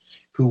 pilot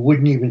who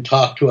wouldn't even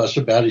talk to us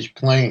about his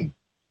plane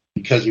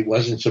because he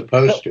wasn't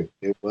supposed to.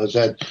 It was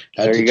at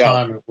the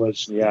time, it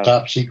was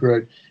top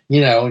secret,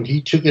 and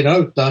he took an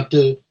oath not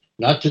to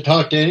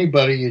talk to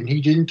anybody, and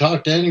he didn't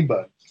talk to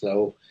anybody.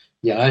 So,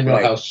 yeah, I know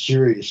how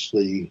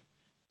seriously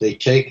they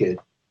take it.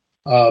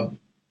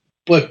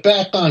 But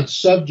back on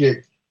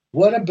subject,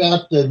 what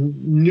about the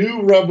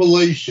new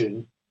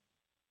revelation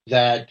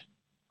that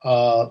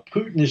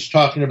Putin is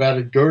talking about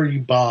a dirty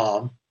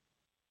bomb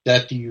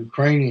that the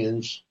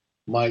Ukrainians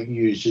might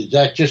use? Is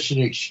that just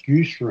an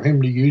excuse for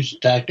him to use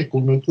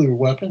tactical nuclear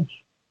weapons?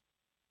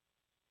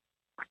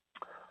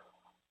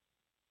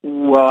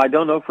 Well, I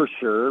don't know for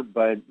sure,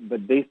 but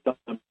based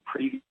on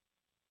previous,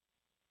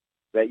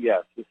 that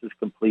yes, this is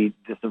complete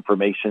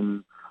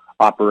disinformation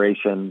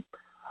operation.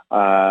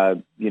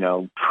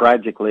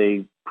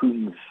 Tragically,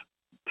 Putin's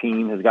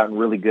team has gotten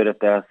really good at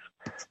this,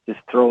 just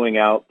throwing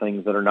out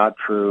things that are not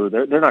true.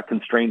 They're not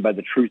constrained by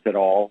the truth at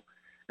all.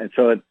 And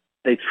so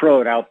they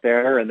throw it out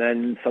there, and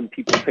then some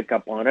people pick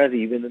up on it,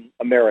 even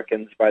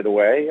Americans, by the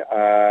way,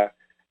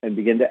 and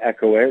begin to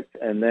echo it.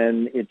 And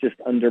then it just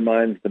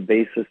undermines the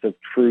basis of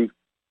truth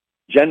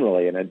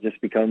generally, and it just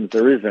becomes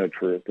there is no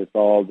truth. It's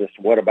all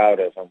just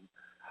whataboutism.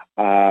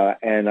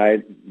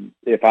 And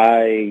if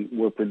I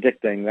were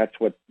predicting, that's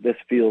what this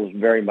feels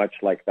very much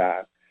like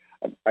that.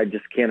 I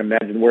just can't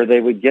imagine where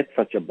they would get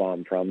such a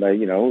bomb from. I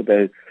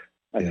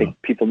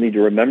think people need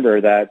to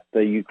remember that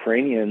the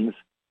Ukrainians,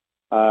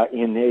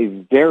 in a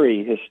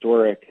very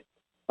historic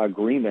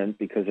agreement,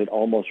 because it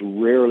almost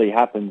rarely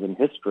happens in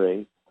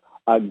history,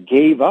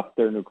 gave up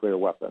their nuclear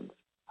weapons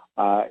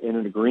in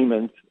an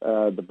agreement,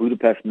 the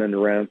Budapest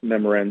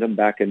Memorandum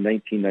back in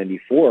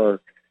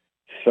 1994.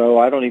 So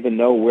I don't even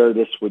know where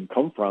this would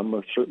come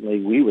from. Certainly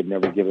we would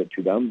never give it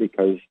to them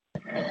because,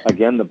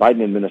 again, the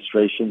Biden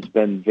administration's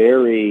been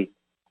very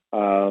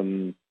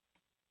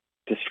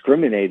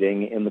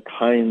discriminating in the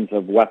kinds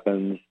of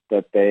weapons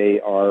that they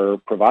are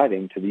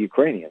providing to the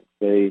Ukrainians.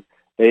 They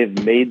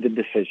have made the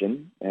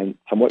decision, and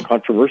somewhat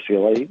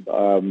controversially,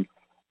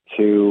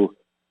 to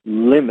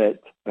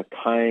limit the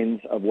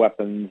kinds of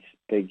weapons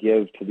they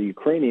give to the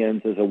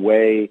Ukrainians as a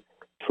way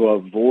to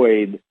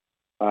avoid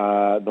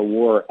the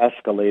war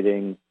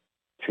escalating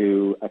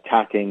to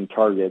attacking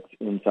targets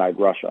inside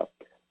Russia.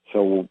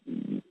 So,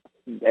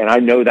 and I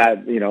know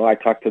that, I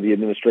talk to the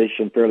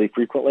administration fairly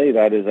frequently.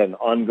 That is an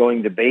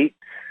ongoing debate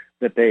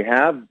that they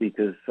have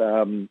because,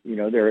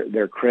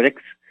 their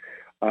critics,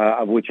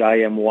 of which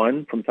I am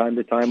one from time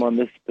to time on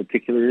this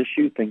particular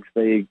issue, thinks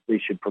they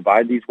should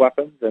provide these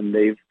weapons. And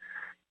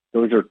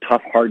those are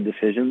tough, hard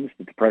decisions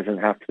that the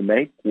president has to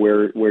make,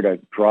 where to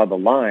draw the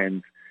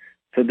lines.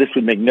 So this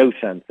would make no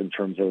sense in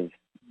terms of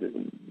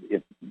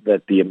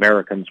that the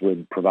Americans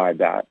would provide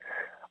that.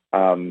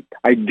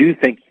 I do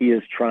think he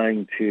is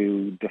trying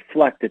to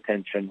deflect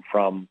attention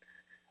from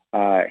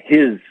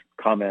his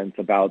comments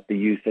about the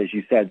use, as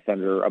you said,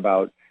 Senator,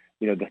 about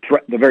the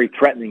very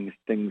threatening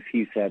things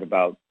he said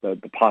about the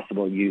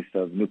possible use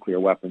of nuclear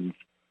weapons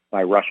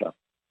by Russia.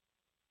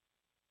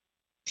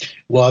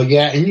 Well,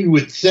 yeah, and you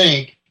would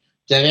think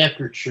that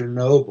after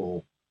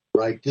Chernobyl,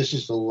 right, this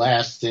is the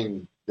last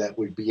thing that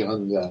would be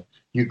on the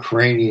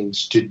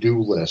Ukrainians'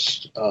 to-do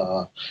list.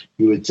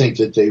 You would think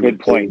that they would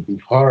be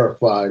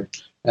horrified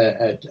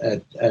at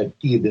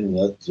even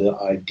the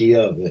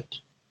idea of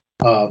it.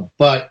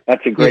 But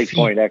that's a great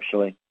point,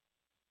 actually.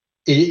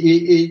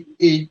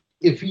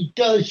 If he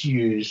does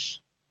use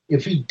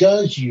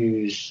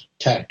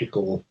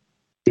tactical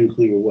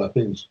nuclear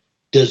weapons,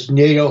 does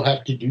NATO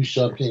have to do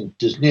something?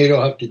 Does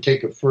NATO have to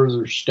take a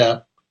further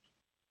step?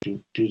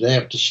 Do they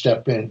have to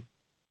step in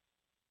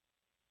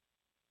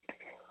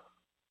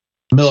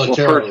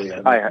militarily?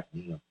 Well, first,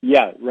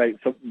 yeah, right.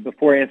 So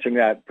before answering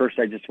that, first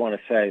I just want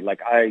to say,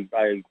 I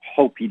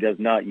hope he does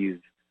not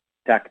use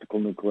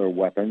tactical nuclear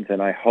weapons,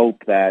 and I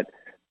hope that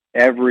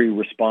every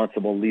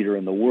responsible leader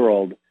in the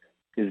world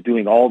is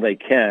doing all they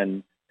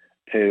can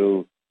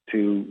to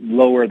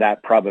lower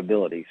that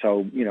probability.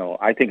 So,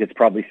 I think it's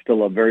probably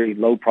still a very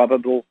low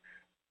probability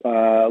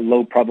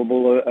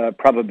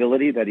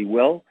that he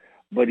will.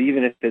 But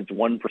even if it's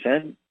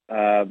 1%,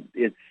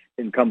 it's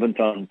incumbent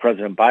on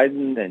President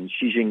Biden and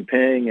Xi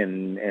Jinping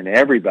and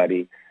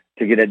everybody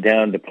to get it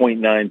down to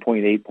 0.9,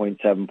 0.8,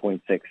 0.7,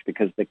 0.6,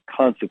 because the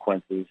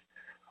consequences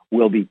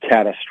will be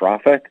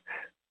catastrophic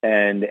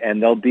and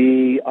they'll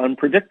be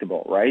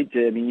unpredictable, right?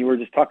 I mean, you were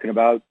just talking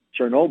about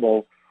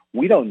Chernobyl.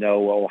 We don't know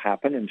what will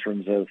happen in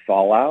terms of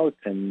fallout,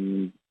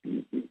 and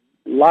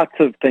lots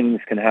of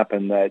things can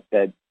happen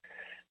that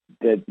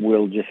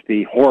will just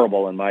be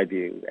horrible in my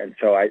view. And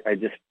so I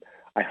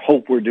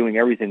hope we're doing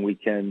everything we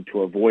can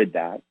to avoid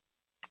that.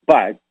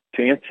 But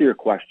to answer your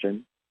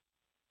question,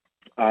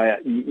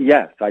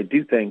 yes, I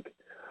do think,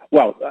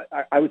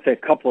 I would say a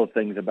couple of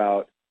things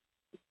about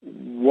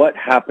what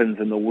happens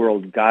in the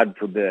world, God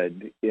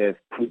forbid, if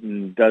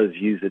Putin does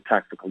use a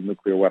tactical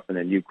nuclear weapon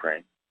in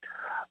Ukraine.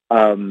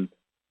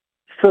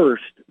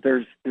 First,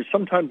 there's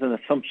sometimes an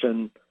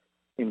assumption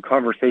in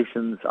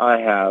conversations I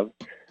have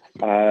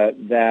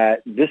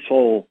that this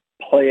will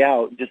play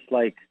out just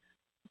like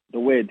the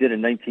way it did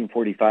in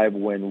 1945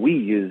 when we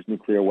used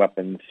nuclear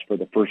weapons for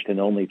the first and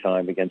only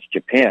time against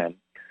Japan.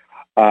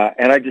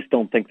 And I just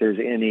don't think there's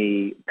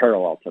any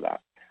parallel to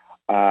that.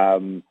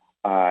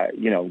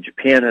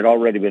 Japan had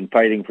already been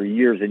fighting for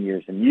years and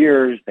years and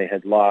years. They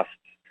had lost,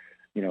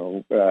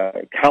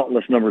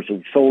 countless numbers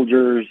of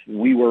soldiers.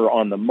 We were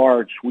on the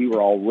march. We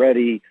were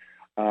already,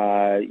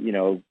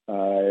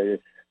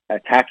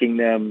 attacking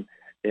them.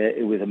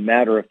 It was a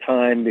matter of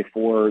time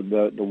before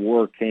the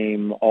war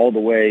came all the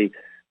way.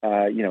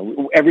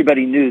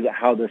 Everybody knew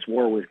how this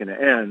war was going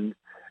to end.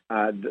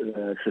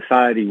 The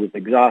society was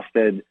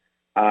exhausted,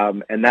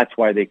 and that's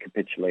why they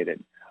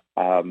capitulated.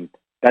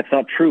 That's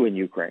not true in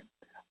Ukraine.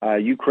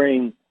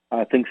 Ukraine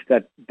thinks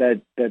that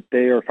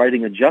they are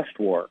fighting a just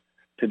war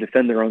to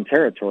defend their own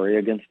territory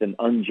against an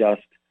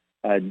unjust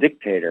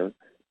dictator.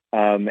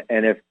 And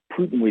if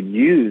Putin would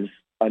use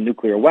a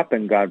nuclear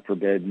weapon, God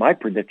forbid, my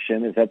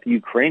prediction is that the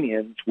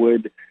Ukrainians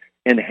would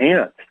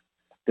enhance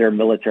their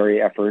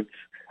military efforts,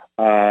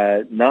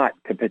 not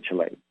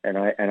capitulate. And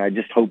I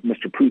just hope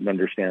Mr. Putin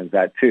understands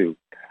that too.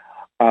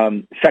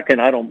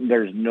 Second,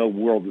 there's no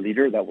world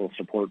leader that will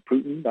support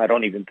Putin. I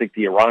don't even think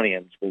the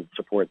Iranians will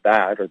support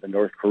that, or the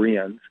North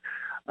Koreans.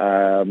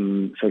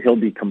 So he'll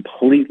be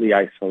completely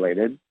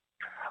isolated.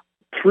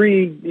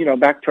 3,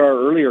 back to our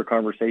earlier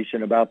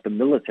conversation about the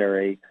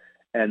military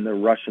and the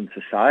Russian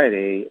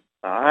society,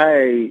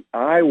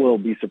 I will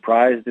be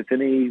surprised if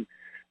any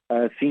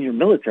senior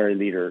military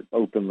leader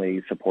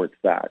openly supports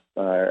that.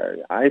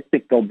 I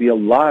think there'll be a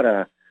lot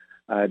of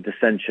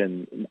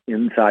dissension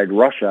inside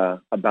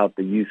Russia about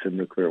the use of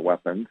nuclear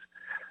weapons.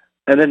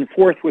 And then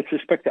 4th, with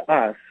respect to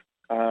us,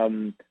 I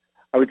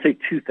would say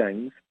 2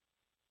 things.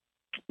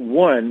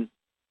 1,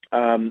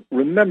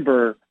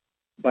 remember,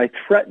 by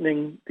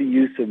threatening the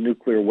use of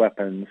nuclear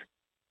weapons,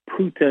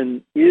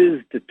 Putin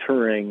is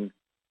deterring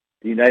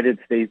the United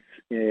States,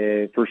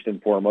 first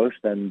and foremost,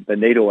 and the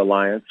NATO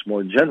alliance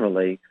more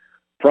generally,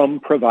 from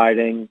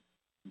providing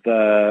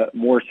the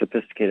more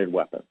sophisticated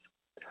weapons.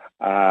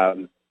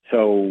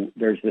 So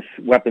there's this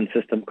weapon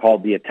system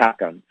called the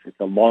ATACMS. It's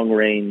a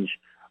long-range,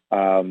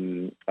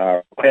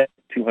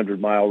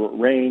 200-mile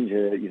range.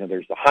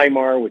 There's the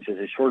HIMAR, which is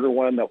a shorter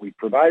one that we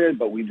provided,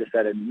 but we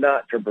decided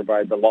not to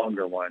provide the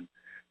longer one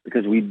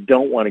because we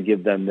don't want to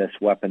give them this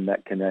weapon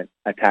that can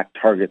attack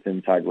targets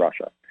inside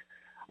Russia.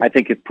 I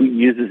think if Putin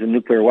uses a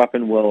nuclear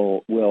weapon,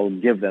 we'll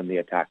give them the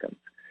ATACMS,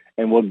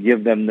 and we'll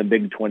give them the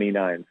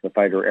MiG-29s, the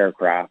fighter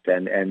aircraft,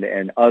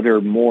 and other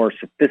more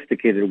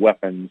sophisticated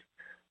weapons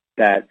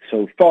that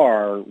so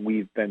far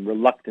we've been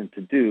reluctant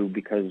to do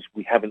because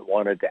we haven't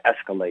wanted to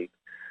escalate.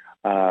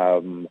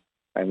 And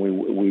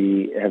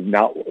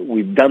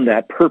we've done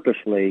that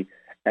purposely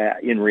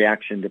in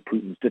reaction to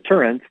Putin's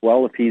deterrence.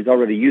 Well, if he's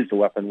already used a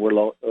weapon,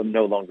 we're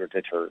no longer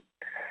deterred.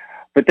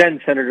 But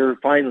then, Senator,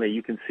 finally,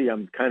 you can see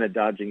I'm kind of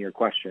dodging your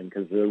question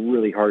because it's a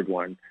really hard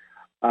one.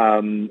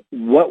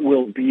 What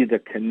will be the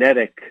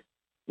kinetic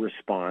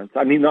response?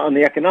 I mean, on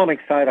the economic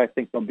side, I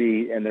think there'll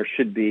be, and there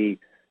should be,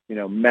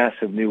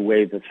 massive new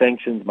waves of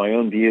sanctions. My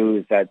own view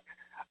is that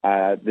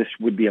this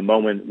would be a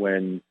moment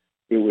when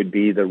it would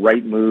be the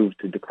right move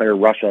to declare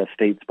Russia a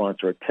state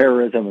sponsor of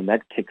terrorism, and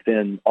that kicks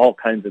in all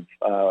kinds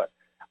of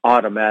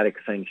automatic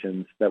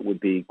sanctions that would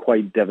be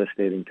quite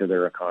devastating to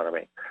their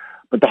economy.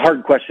 But the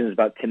hard question is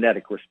about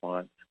kinetic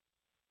response.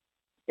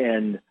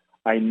 And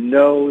I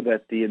know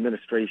that the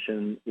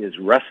administration is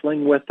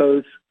wrestling with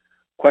those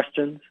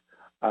questions.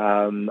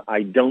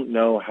 I don't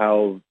know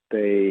how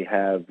they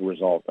have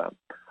resolved them.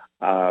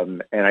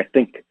 And I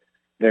think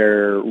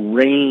their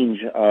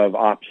range of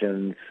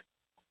options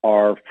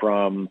are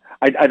from,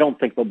 I don't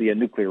think there'll be a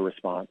nuclear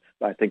response.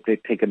 I think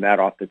they've taken that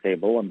off the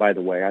table. And by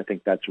the way, I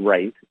think that's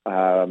right.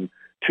 2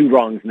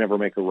 wrongs never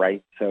make a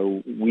right,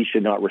 so we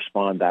should not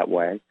respond that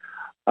way.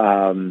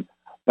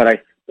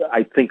 But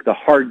I think the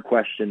hard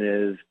question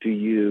is, do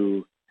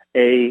you,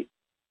 A,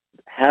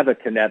 have a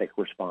kinetic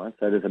response,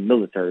 that is a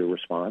military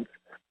response?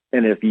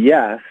 And if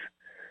yes,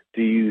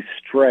 do you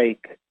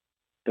strike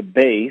the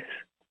base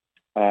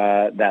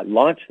that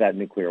launched that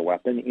nuclear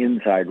weapon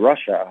inside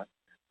Russia,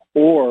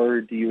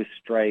 or do you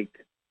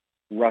strike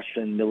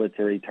Russian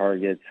military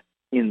targets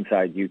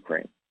inside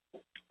Ukraine?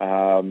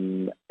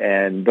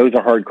 And those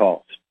are hard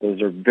calls.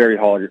 Those are very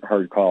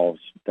hard calls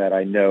that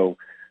I know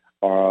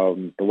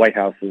the White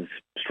House is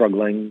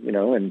struggling,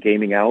 and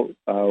gaming out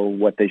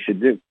what they should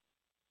do.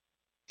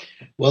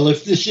 Well,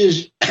 if this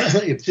is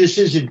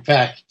in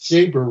fact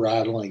saber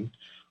rattling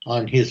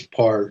on his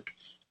part,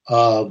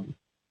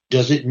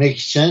 does it make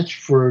sense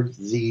for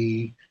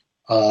the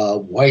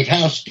White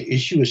House to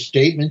issue a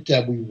statement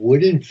that we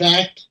would in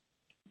fact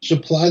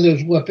supply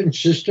those weapon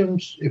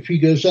systems if he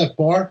goes that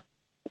far?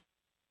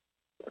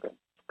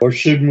 Or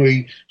should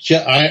we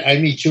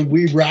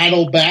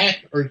rattle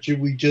back, or should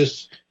we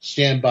just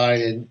stand by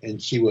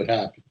and see what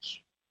happens?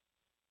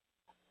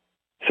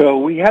 So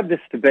we had this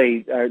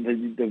debate,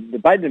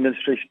 the Biden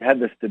administration had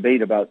this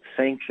debate about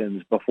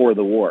sanctions before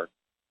the war.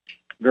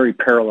 Very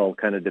parallel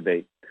kind of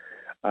debate.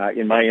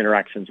 In my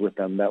interactions with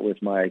them, that was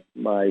my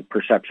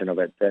perception of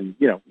it. And,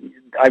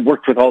 I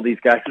worked with all these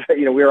guys.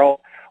 We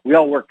all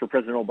worked for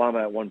President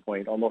Obama at one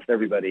point, almost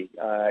everybody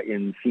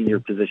in senior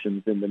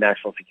positions in the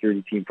national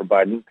security team for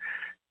Biden,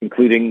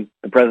 including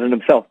the president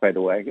himself, by the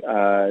way.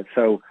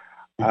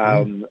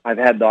 I've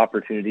had the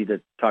opportunity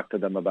to talk to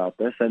them about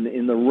this. And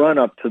in the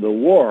run-up to the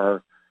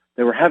war,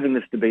 they were having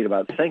this debate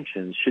about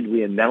sanctions. Should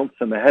we announce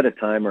them ahead of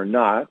time or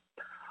not?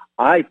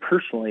 I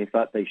personally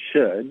thought they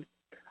should,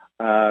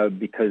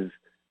 because,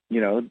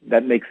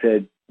 that makes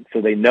it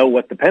so they know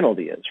what the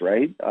penalty is,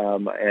 right?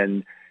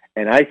 And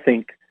I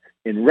think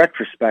in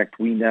retrospect,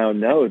 we now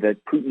know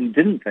that Putin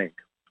didn't think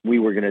we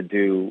were going to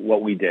do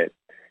what we did.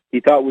 He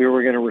thought we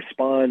were going to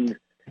respond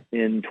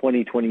in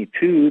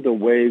 2022 the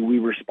way we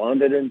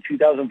responded in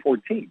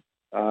 2014.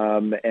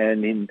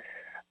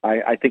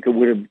 I think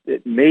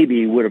it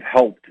maybe would have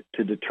helped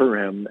to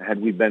deter him had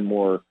we been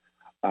more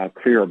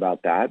clear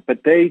about that.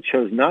 But they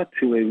chose not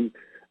to,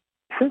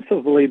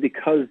 principally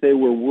because they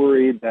were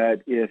worried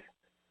that if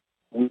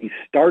we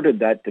started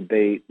that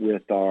debate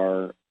with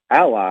our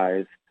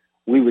allies,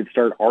 we would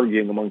start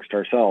arguing amongst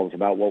ourselves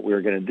about what we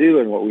were going to do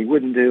and what we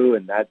wouldn't do,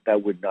 and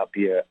that would not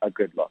be a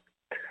good look.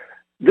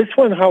 This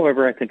one,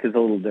 however, I think is a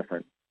little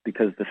different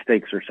because the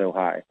stakes are so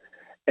high.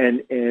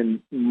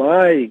 And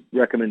my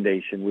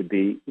recommendation would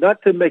be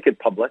not to make it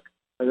public.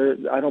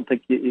 I don't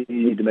think you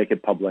need to make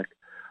it public,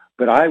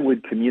 but I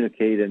would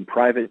communicate in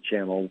private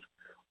channels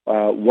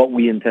what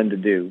we intend to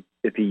do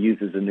if he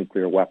uses a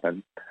nuclear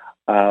weapon,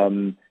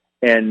 and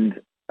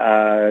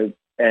that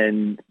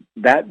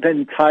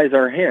then ties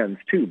our hands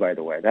too. By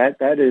the way,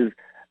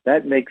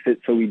 that makes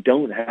it so we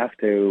don't have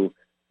to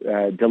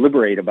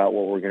deliberate about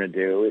what we're going to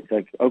do. It's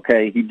like,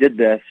 okay, he did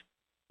this.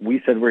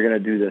 We said we're going to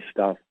do this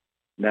stuff.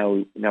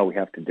 Now we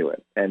have to do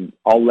it, and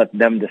I'll let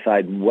them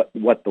decide what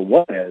the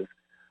what is.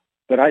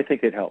 But I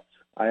think it helps.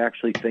 I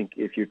actually think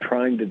if you're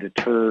trying to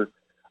deter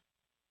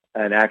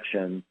an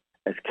action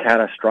as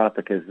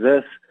catastrophic as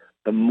this,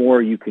 the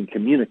more you can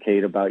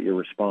communicate about your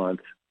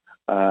response,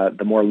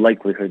 the more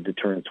likelihood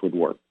deterrence would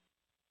work.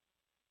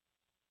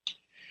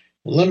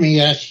 Well, let me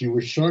ask you,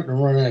 we're starting to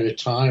run out of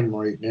time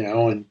right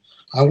now, and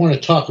I want to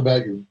talk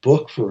about your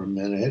book for a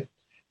minute,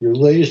 your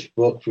latest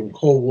book, From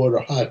Cold War to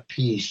Hot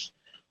Peace.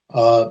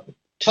 Tell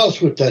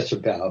us what that's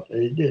about.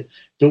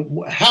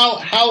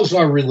 How's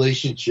our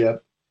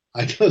relationship?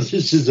 I know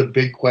this is a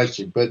big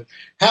question, but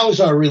how has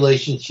our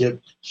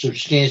relationship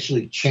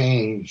substantially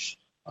changed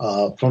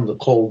from the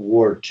Cold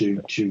War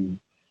to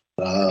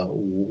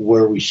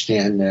where we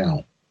stand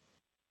now?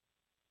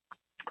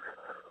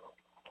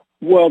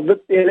 Well,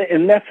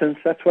 in essence,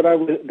 that's what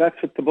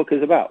the book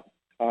is about,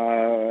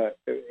 and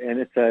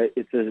it's a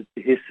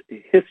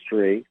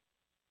history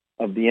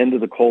of the end of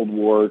the Cold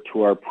War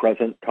to our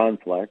present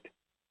conflict.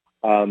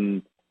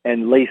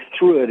 And laced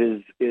through it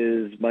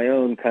is my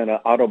own kind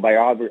of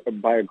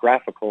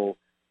autobiographical,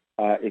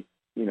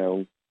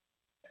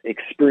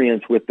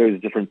 experience with those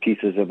different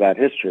pieces of that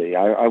history.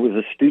 I was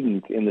a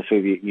student in the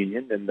Soviet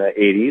Union in the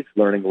 80s,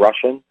 learning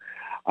Russian.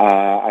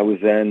 I was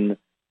then,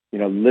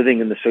 living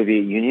in the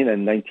Soviet Union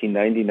in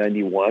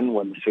 1990-91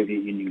 when the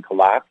Soviet Union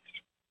collapsed.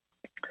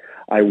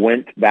 I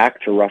went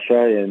back to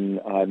Russia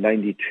in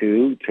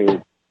 92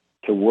 to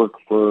work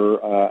for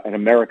an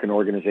American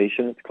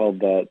organization. It's called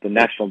the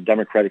National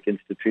Democratic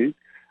Institute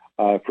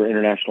for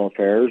International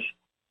Affairs,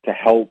 to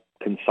help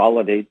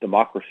consolidate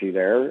democracy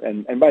there.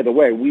 And by the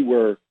way, we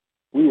were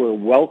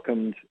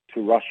welcomed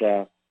to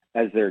Russia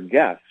as their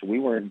guests. We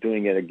weren't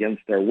doing it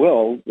against their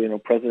will.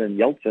 President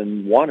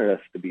Yeltsin wanted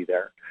us to be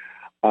there.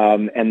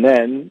 And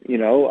then,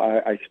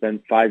 I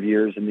spent 5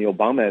 years in the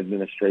Obama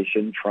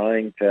administration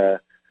trying to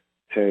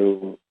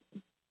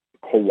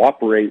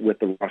cooperate with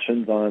the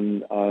Russians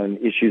on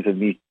issues of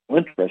mutual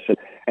interest,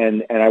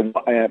 and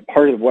I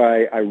part of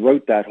why I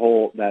wrote that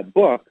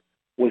book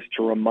was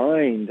to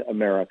remind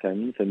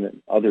Americans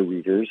and other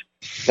readers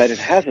that it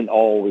hasn't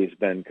always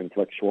been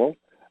conflictual,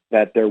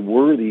 that there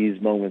were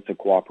these moments of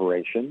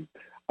cooperation,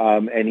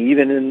 and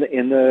even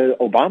in the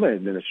Obama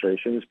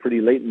administration, it was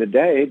pretty late in the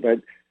day,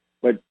 but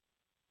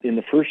in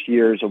the first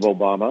years of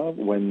Obama,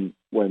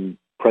 when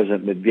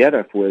President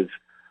Medvedev was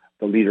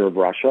the leader of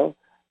Russia,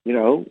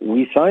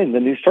 we signed the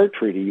New START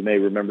Treaty. You may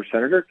remember,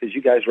 Senator, because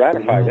you guys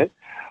ratified it,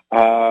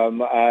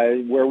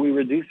 where we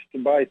reduced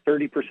by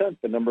 30%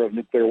 the number of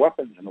nuclear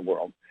weapons in the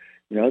world.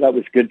 That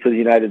was good for the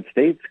United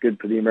States, good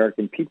for the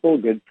American people,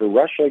 good for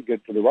Russia, good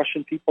for the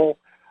Russian people.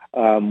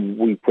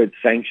 We put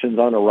sanctions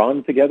on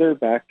Iran together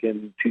back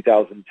in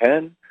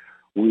 2010.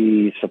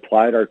 We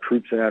supplied our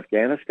troops in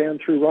Afghanistan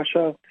through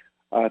Russia,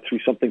 through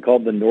something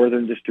called the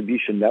Northern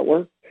Distribution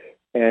Network.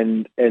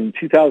 And in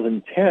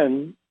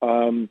 2010,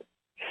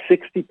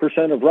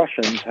 60% of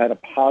Russians had a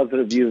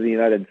positive view of the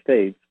United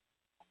States,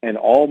 and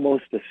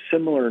almost a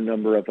similar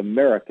number of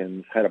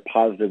Americans had a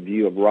positive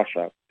view of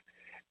Russia.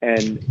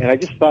 And I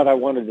just thought I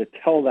wanted to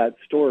tell that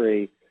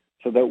story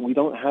so that we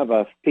don't have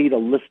a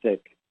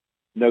fatalistic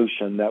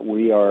notion that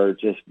we are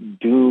just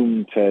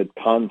doomed to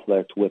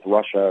conflict with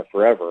Russia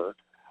forever.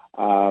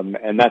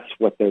 And that's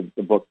what the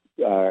book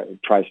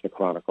tries to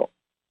chronicle.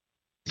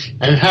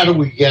 And how do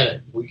we get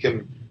it? We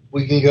can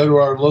go to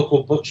our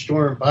local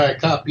bookstore and buy a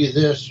copy of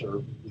this,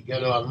 or we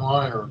get it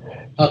online, or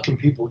how can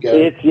people get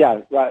it?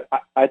 Right.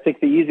 I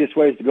think the easiest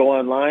way is to go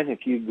online.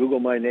 If you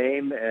Google my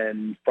name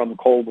and From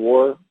Cold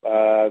War,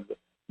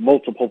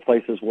 multiple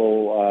places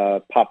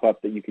will pop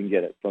up that you can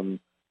get it, from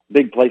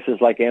big places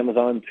like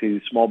Amazon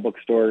to small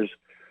bookstores.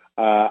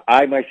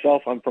 I'm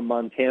from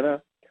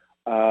Montana,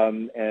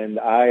 and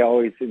I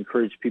always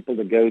encourage people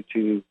to go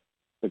to,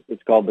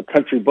 it's called the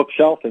Country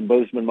Bookshelf in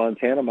Bozeman,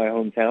 Montana, my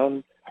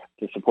hometown,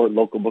 to support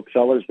local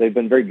booksellers. They've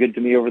been very good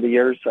to me over the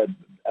years at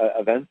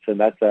events, and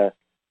that's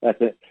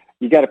it.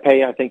 You got to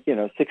pay, I think,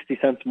 60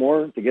 cents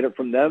more to get it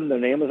from them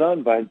than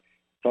Amazon, but it's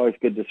always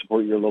good to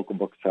support your local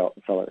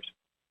booksellers.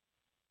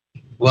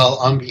 Well,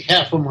 on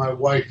behalf of my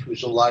wife,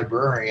 who's a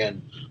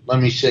librarian, let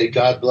me say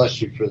God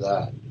bless you for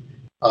that.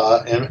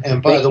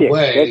 And by the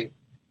way,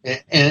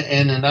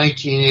 in the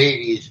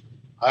 1980s,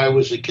 I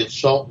was a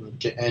consultant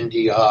to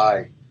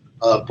NDI.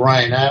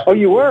 Brian Atwood. Oh,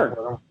 you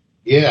were?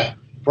 Yeah.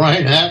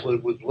 Brian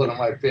Atwood was one of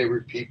my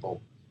favorite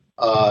people.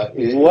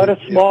 What a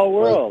small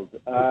world.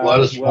 What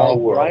a small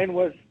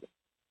world.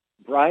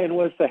 Brian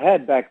was the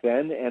head back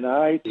then, and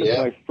I took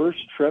my first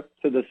trip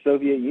to the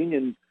Soviet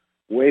Union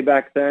way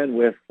back then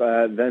with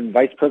then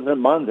Vice President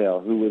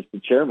Mondale, who was the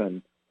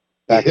chairman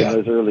back in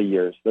those early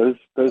years. Those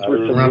were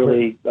some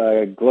really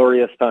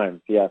glorious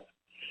times, yes.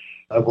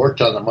 I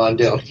worked on the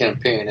Mondale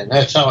campaign, and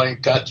that's how I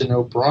got to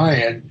know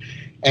Brian.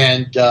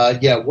 And,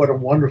 what a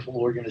wonderful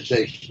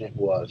organization it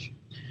was.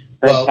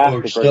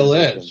 Fantastic or still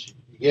is.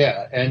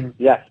 Yeah, and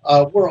yes.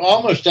 We're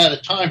almost out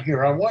of time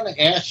here. I want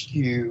to ask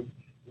you,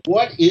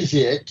 what is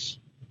it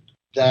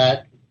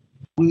that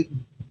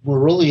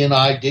Marillie and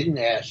I didn't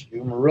ask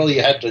you?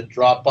 Marillie had to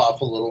drop off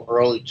a little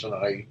early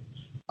tonight.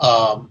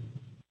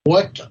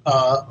 What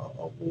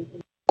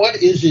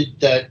is it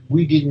that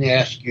we didn't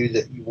ask you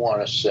that you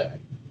want to say?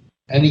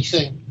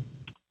 Anything?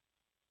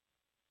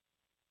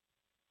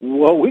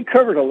 Well, we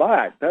covered a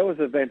lot. That was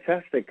a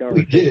fantastic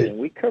conversation. We did.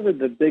 We covered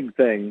the big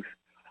things.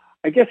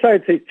 I guess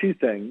I'd say two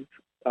things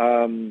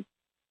to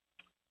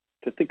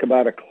think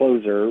about a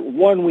closer.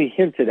 One we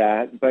hinted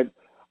at, but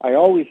I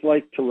always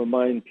like to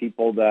remind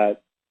people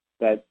that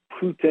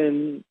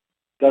Putin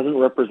doesn't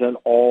represent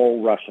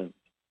all Russians.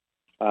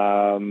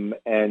 And,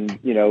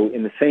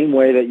 in the same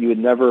way that you would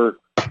never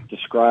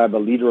describe a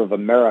leader of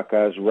America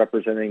as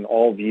representing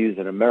all views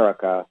in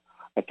America,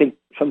 I think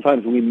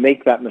sometimes we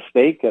make that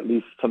mistake, at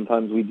least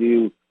sometimes we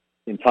do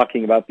in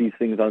talking about these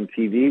things on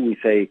TV. We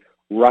say,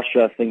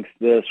 Russia thinks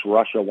this,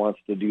 Russia wants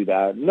to do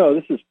that. No,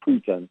 this is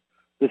Putin.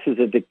 This is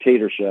a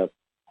dictatorship.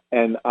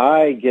 And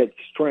I get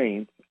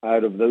strength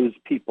out of those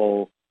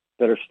people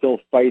that are still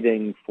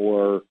fighting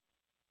for,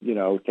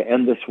 to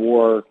end this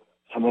war.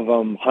 Some of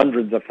them,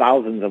 hundreds of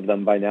thousands of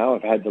them by now,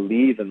 have had to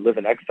leave and live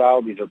in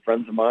exile. These are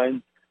friends of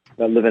mine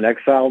that live in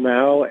exile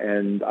now,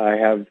 and I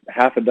have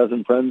half a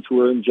dozen friends who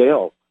are in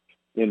jail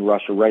in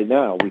Russia right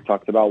now. We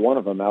talked about one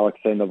of them,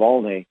 Alexei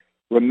Navalny.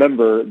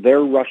 Remember,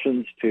 they're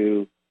Russians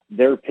too,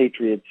 they're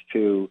patriots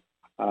too,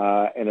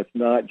 and it's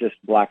not just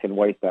black and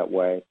white that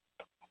way.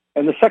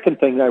 And the second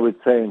thing I would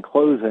say in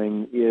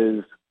closing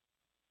is,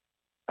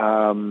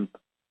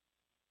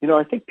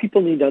 I think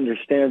people need to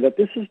understand that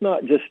this is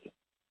not just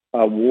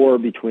a war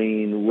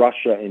between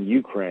Russia and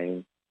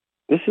Ukraine.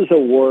 This is a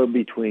war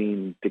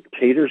between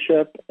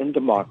dictatorship and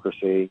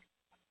democracy,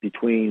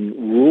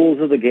 between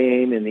rules of the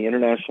game in the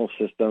international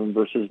system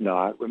versus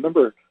not.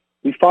 Remember,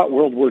 we fought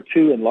World War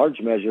II in large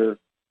measure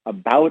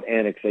about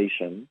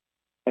annexation.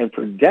 And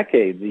for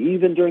decades,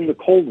 even during the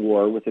Cold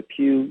War, with a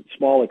few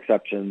small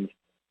exceptions,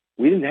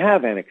 we didn't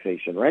have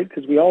annexation, right?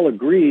 Because we all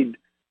agreed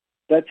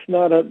that's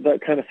not the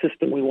kind of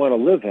system we want to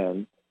live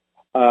in.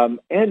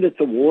 And it's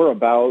a war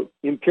about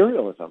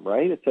imperialism,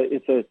 right?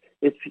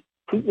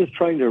 Putin is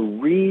trying to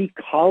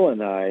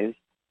recolonize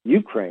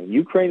Ukraine.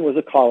 Ukraine was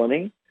a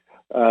colony.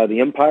 The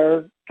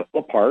empire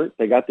fell apart.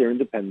 They got their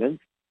independence.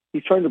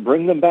 He's trying to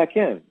bring them back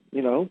in.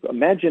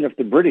 Imagine if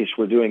the British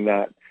were doing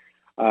that,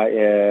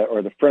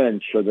 or the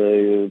French or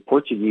the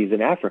Portuguese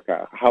in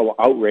Africa, how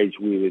outraged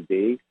we would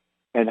be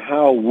and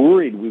how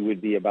worried we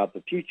would be about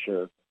the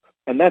future.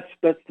 And that's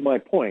my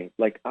point.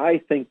 I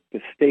think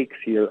the stakes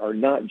here are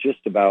not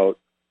just about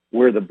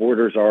where the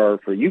borders are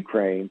for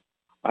Ukraine.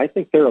 I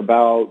think they're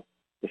about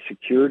the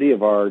security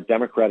of our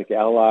democratic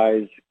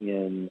allies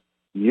in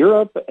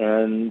Europe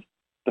and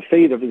the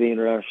fate of the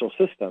international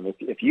system.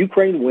 If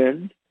Ukraine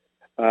wins,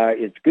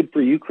 it's good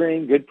for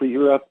Ukraine, good for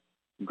Europe,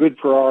 good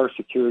for our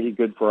security,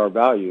 good for our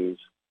values.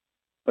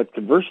 But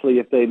conversely,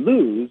 if they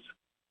lose,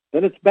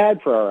 then it's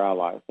bad for our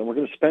allies, and we're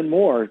going to spend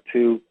more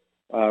to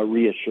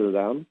reassure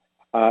them.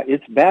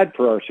 It's bad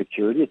for our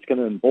security. It's going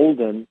to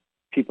embolden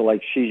people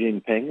like Xi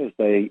Jinping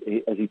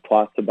as he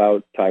plots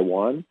about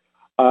Taiwan,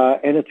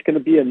 and it's going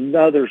to be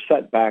another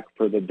setback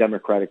for the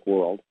democratic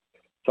world.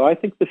 So I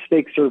think the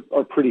stakes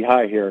are pretty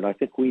high here, and I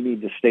think we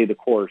need to stay the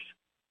course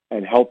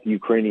and help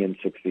Ukrainians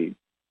succeed.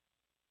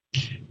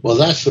 Well,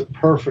 that's the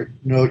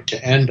perfect note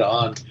to end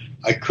on.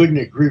 I couldn't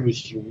agree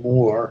with you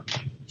more.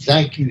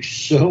 Thank you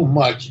so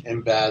much,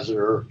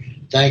 Ambassador.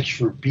 Thanks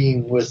for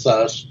being with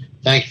us.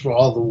 Thanks for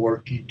all the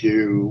work you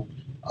do.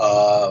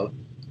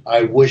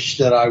 I wish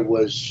that I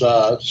was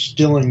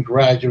still in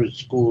graduate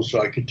school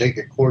so I could take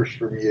a course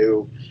from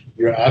you.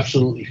 You're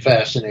absolutely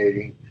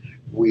fascinating.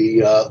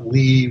 We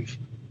leave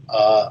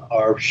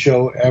our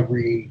show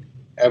every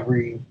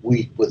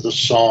week with a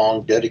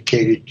song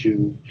dedicated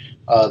to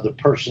the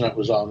person that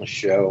was on the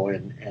show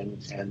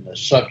and the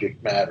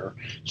subject matter.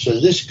 So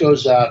this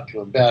goes out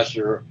to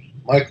Ambassador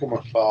Michael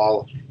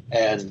Mafal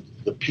and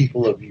the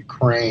people of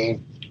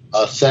Ukraine.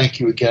 Thank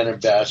you again,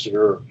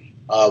 Ambassador.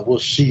 We'll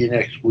see you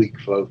next week,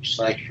 folks.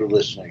 Thanks for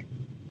listening.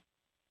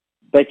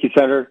 Thank you,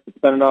 Senator. It's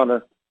been an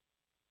honor.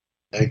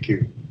 Thank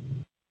you.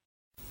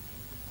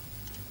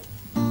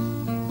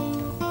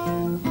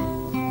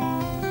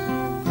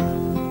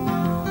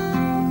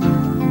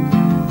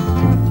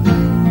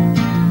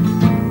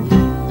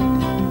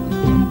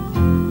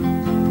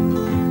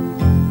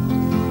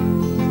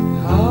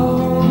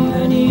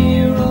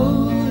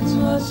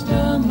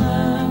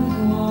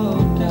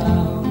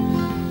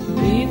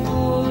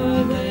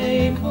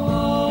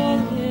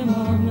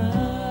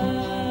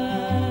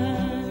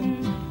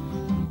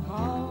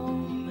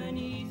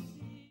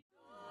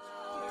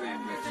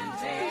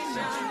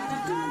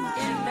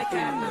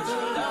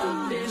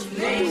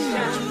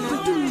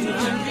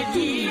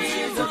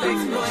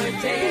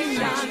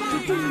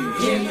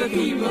 the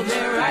people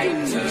their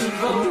right to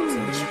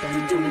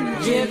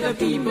vote. Give the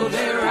people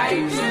their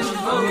right to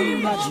vote.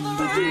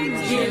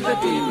 Give the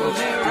people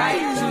their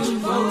right to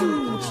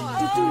vote.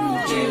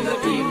 Give the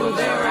people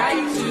their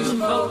right to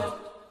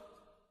vote.